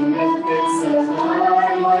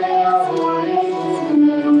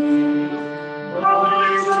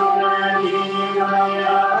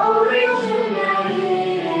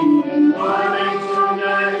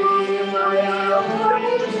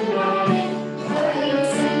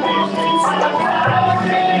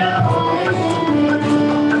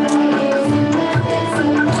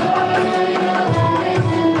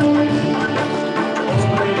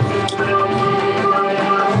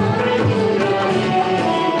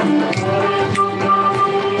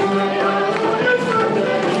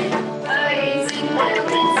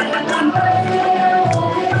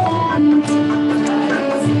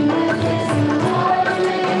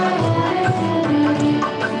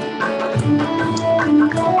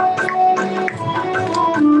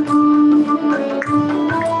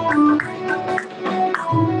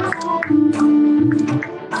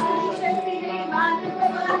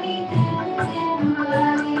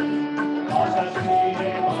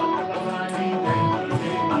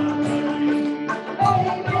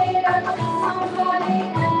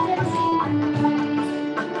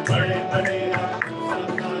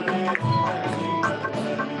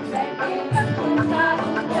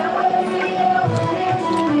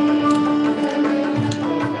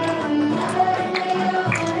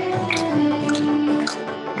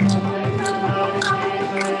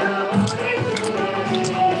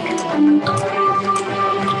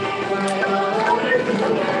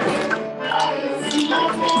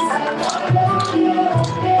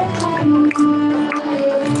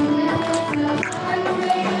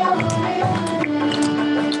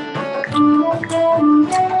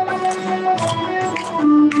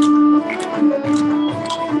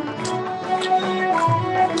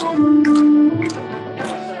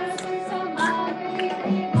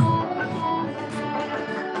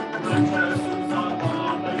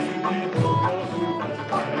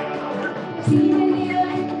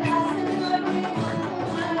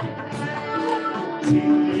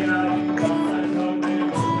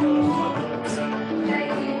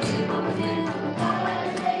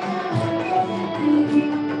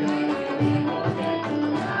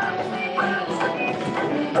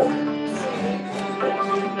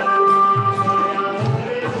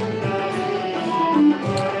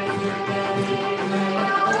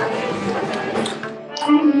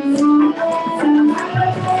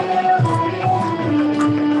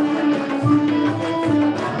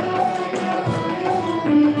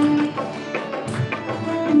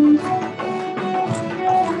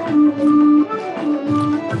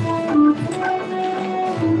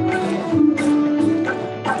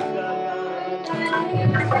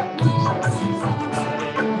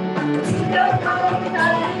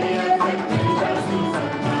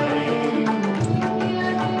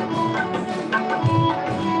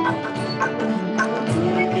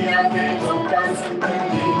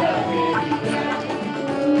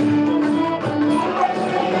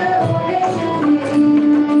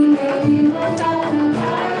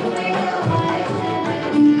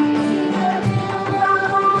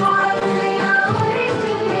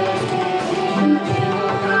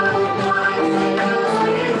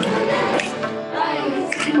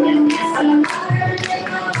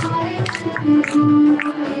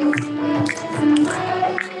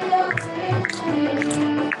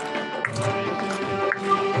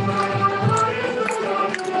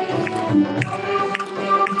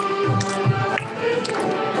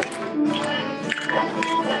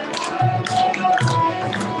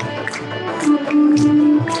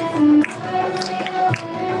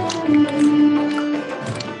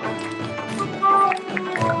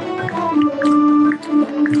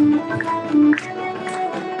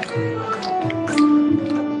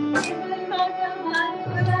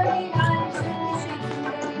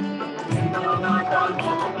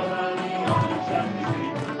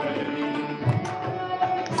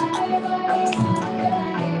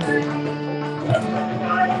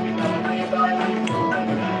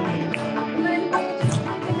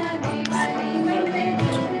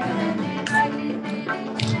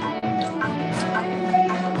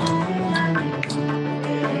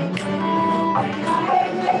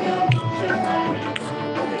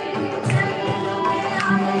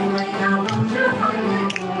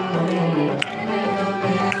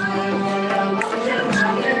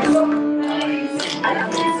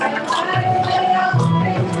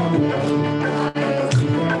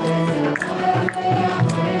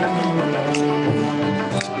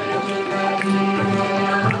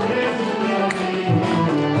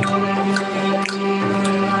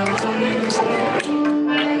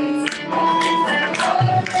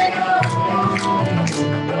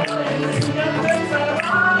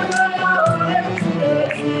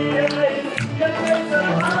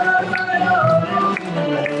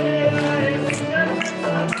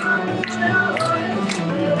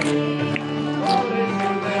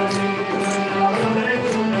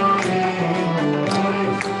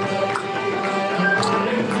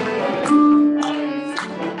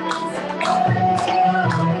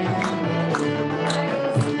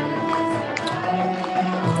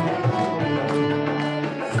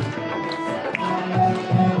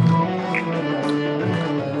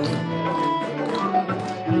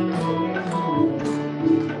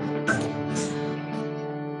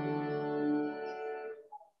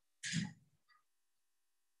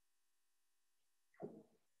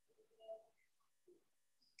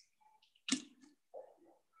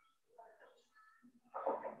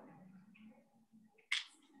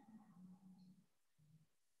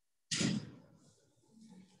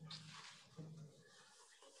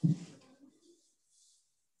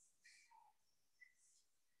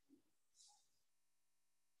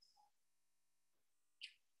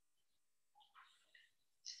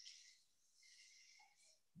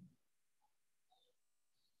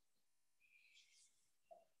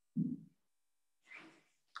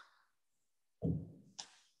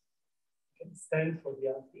Stand for the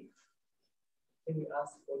Aarti. Can we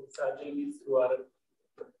ask for the Sajanis who are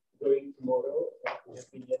going tomorrow, like we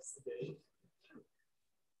have been yesterday,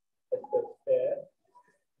 at the fair,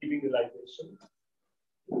 giving the libation,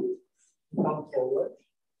 come forward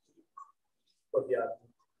for the Aarti.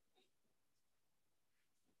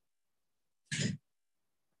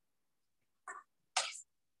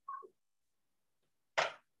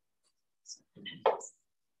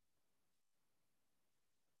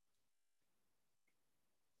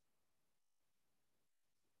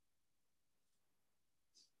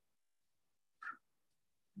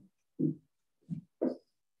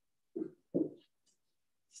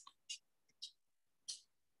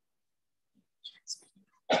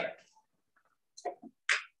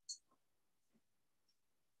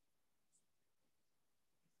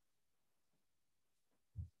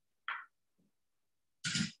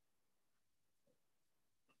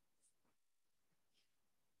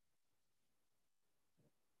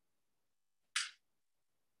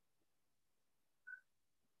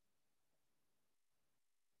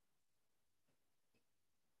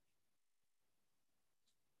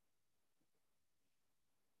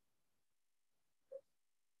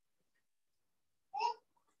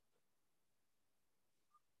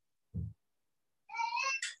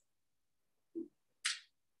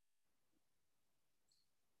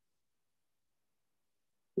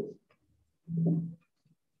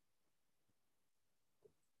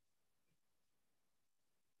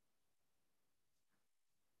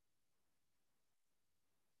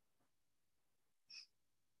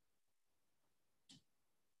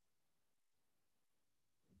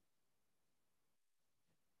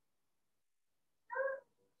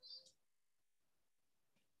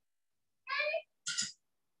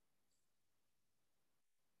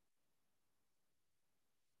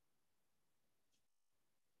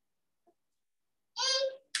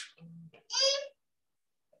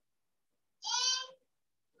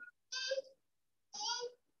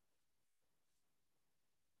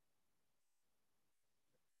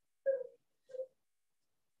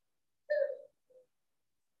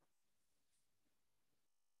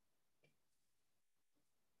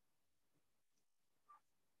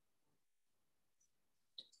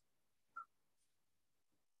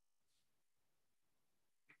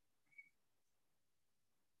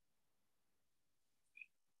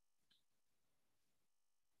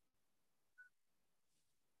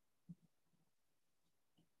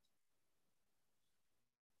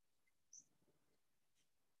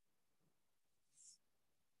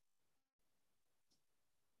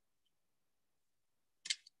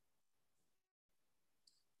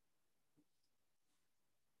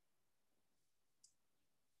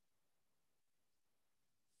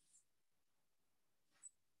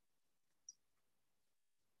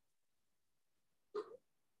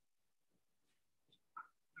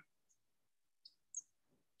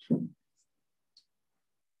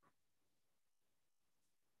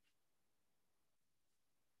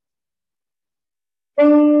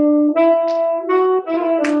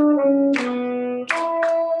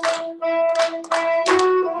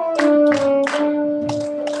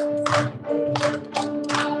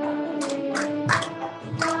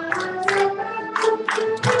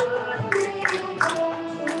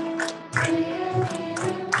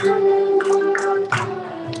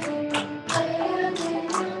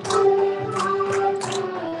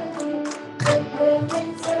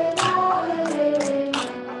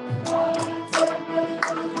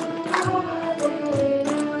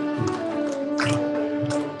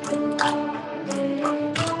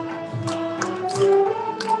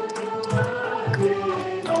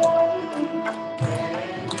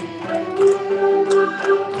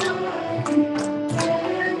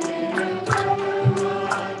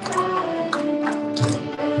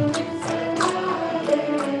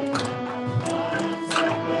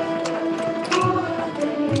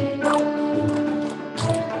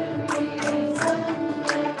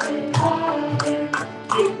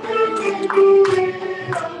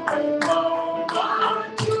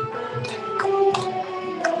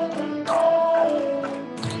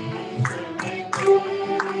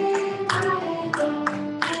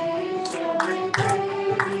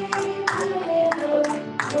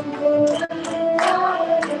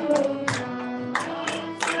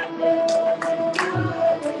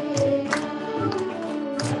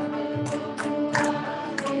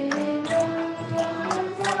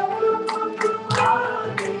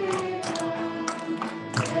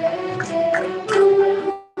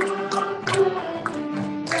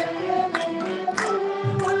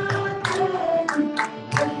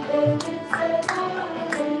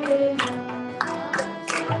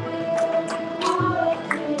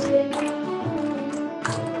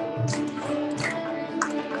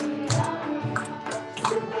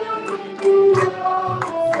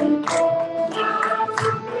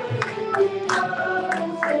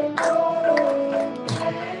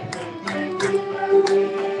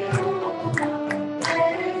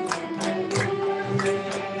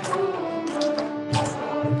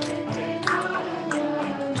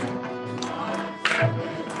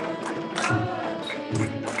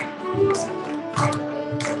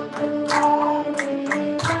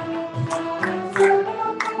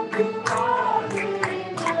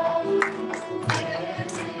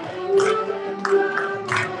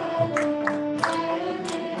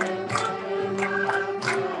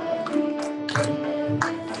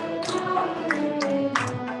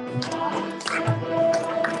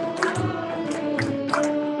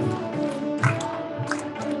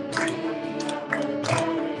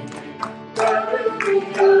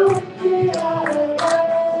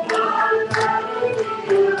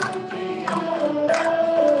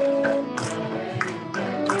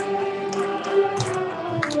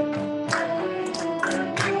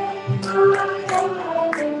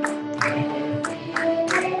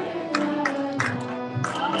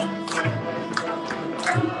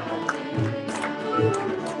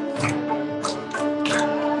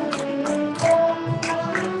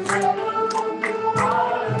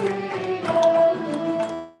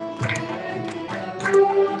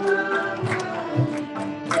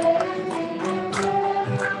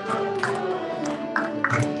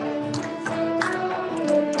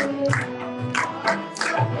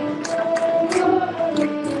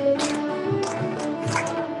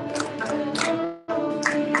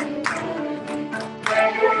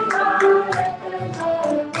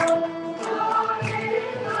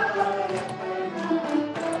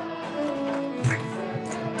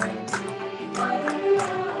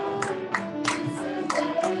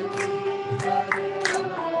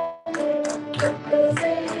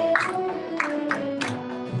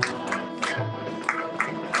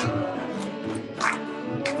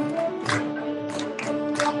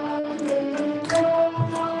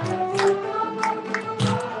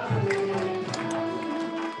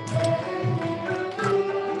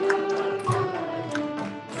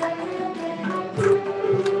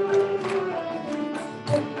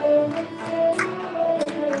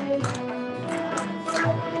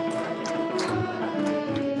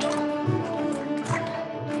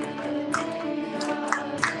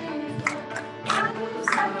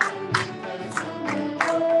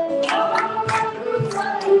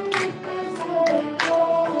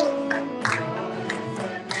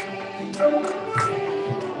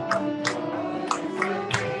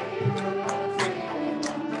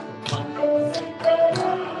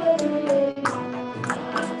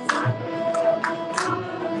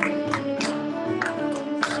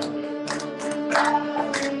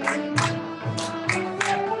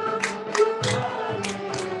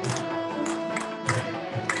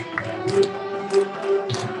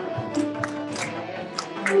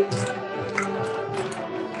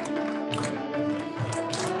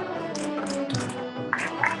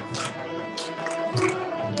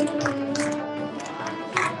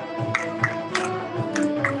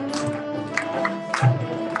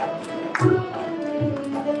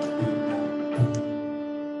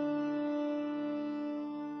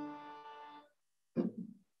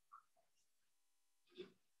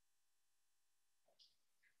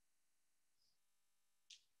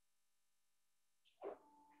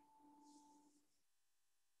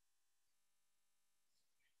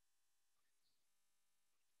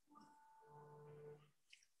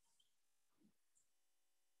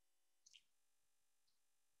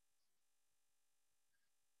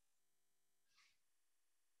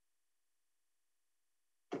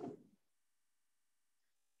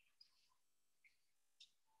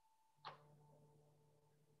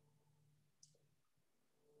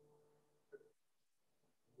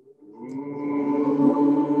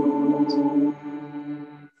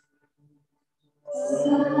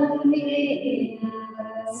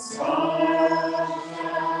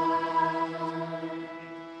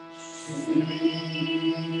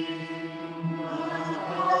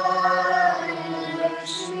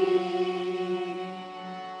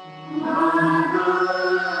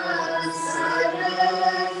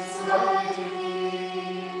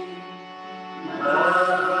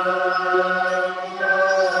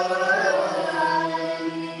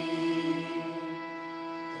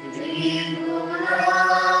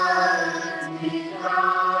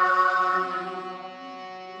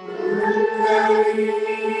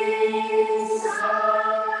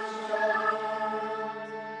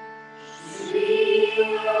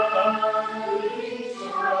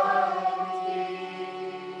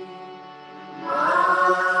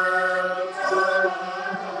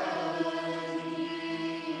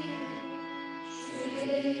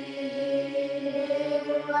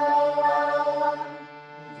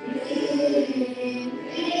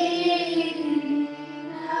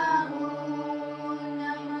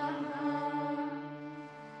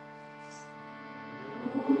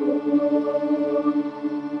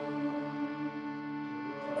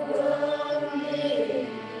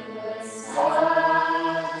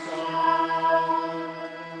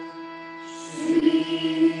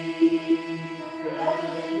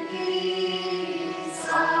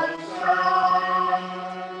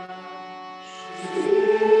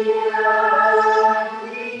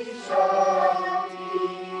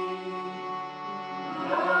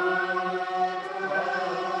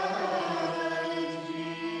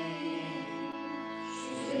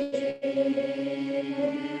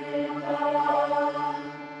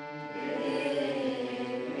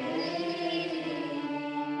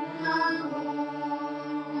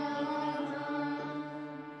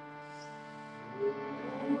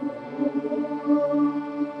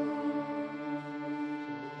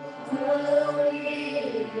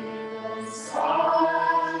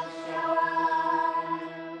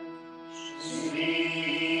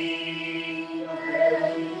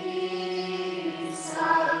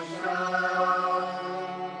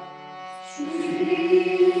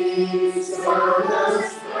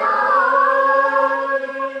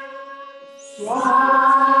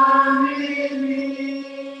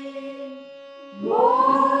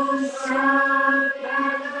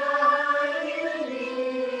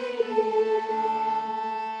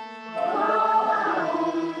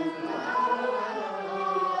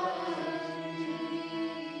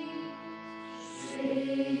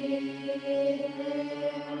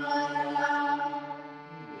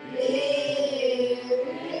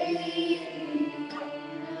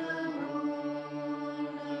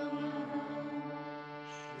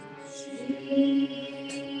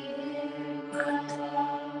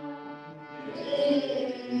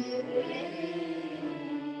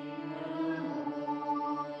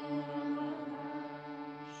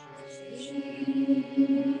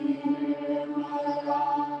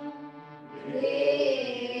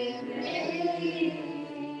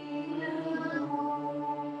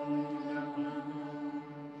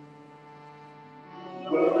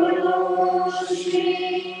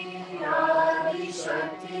 Shri Adi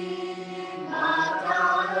Shakti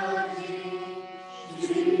Mataji,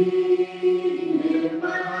 Shri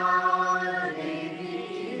Mataji.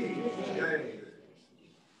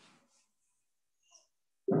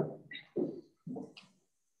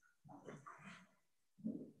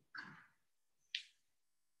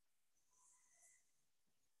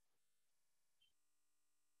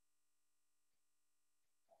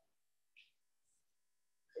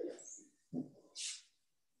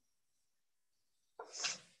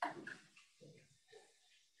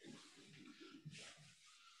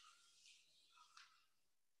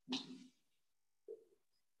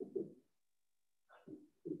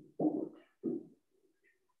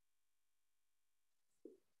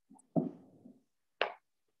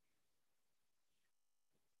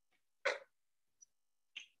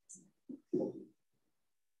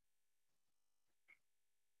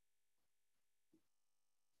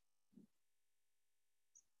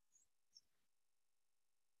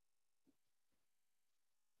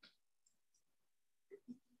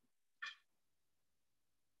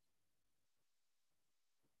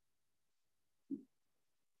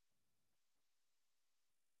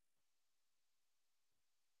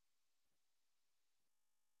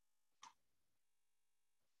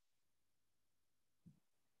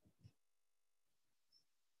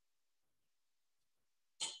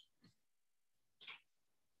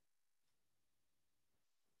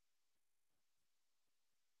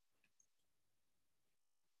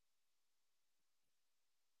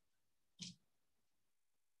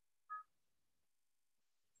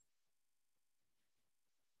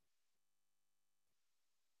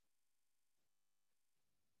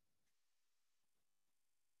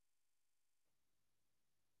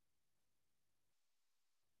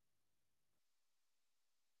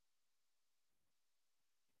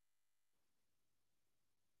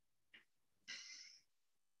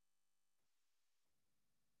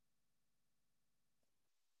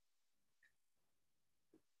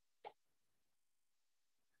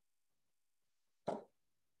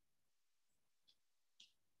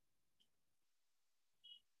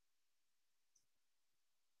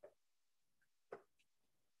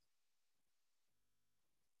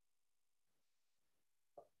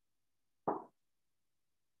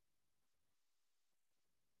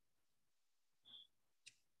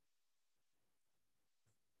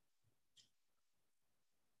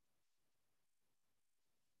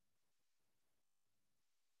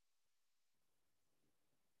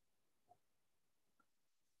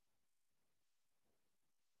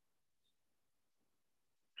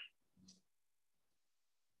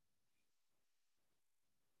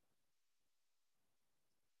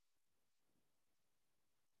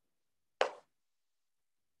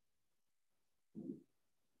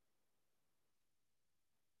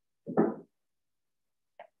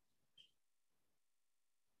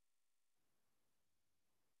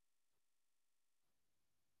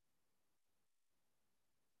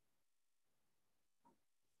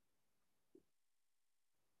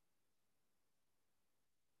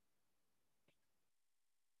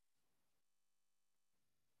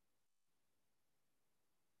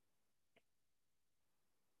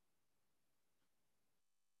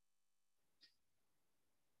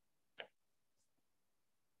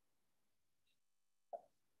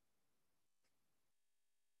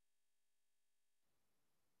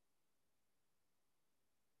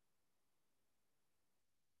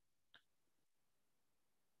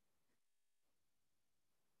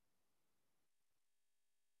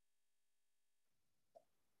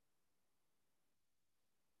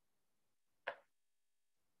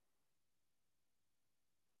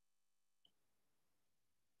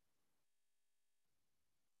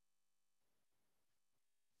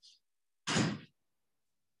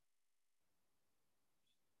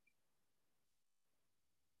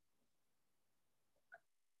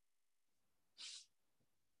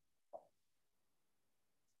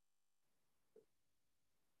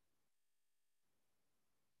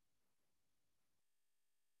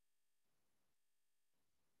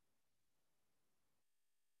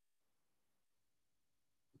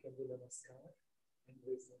 can do namaskar and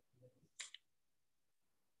wisdom.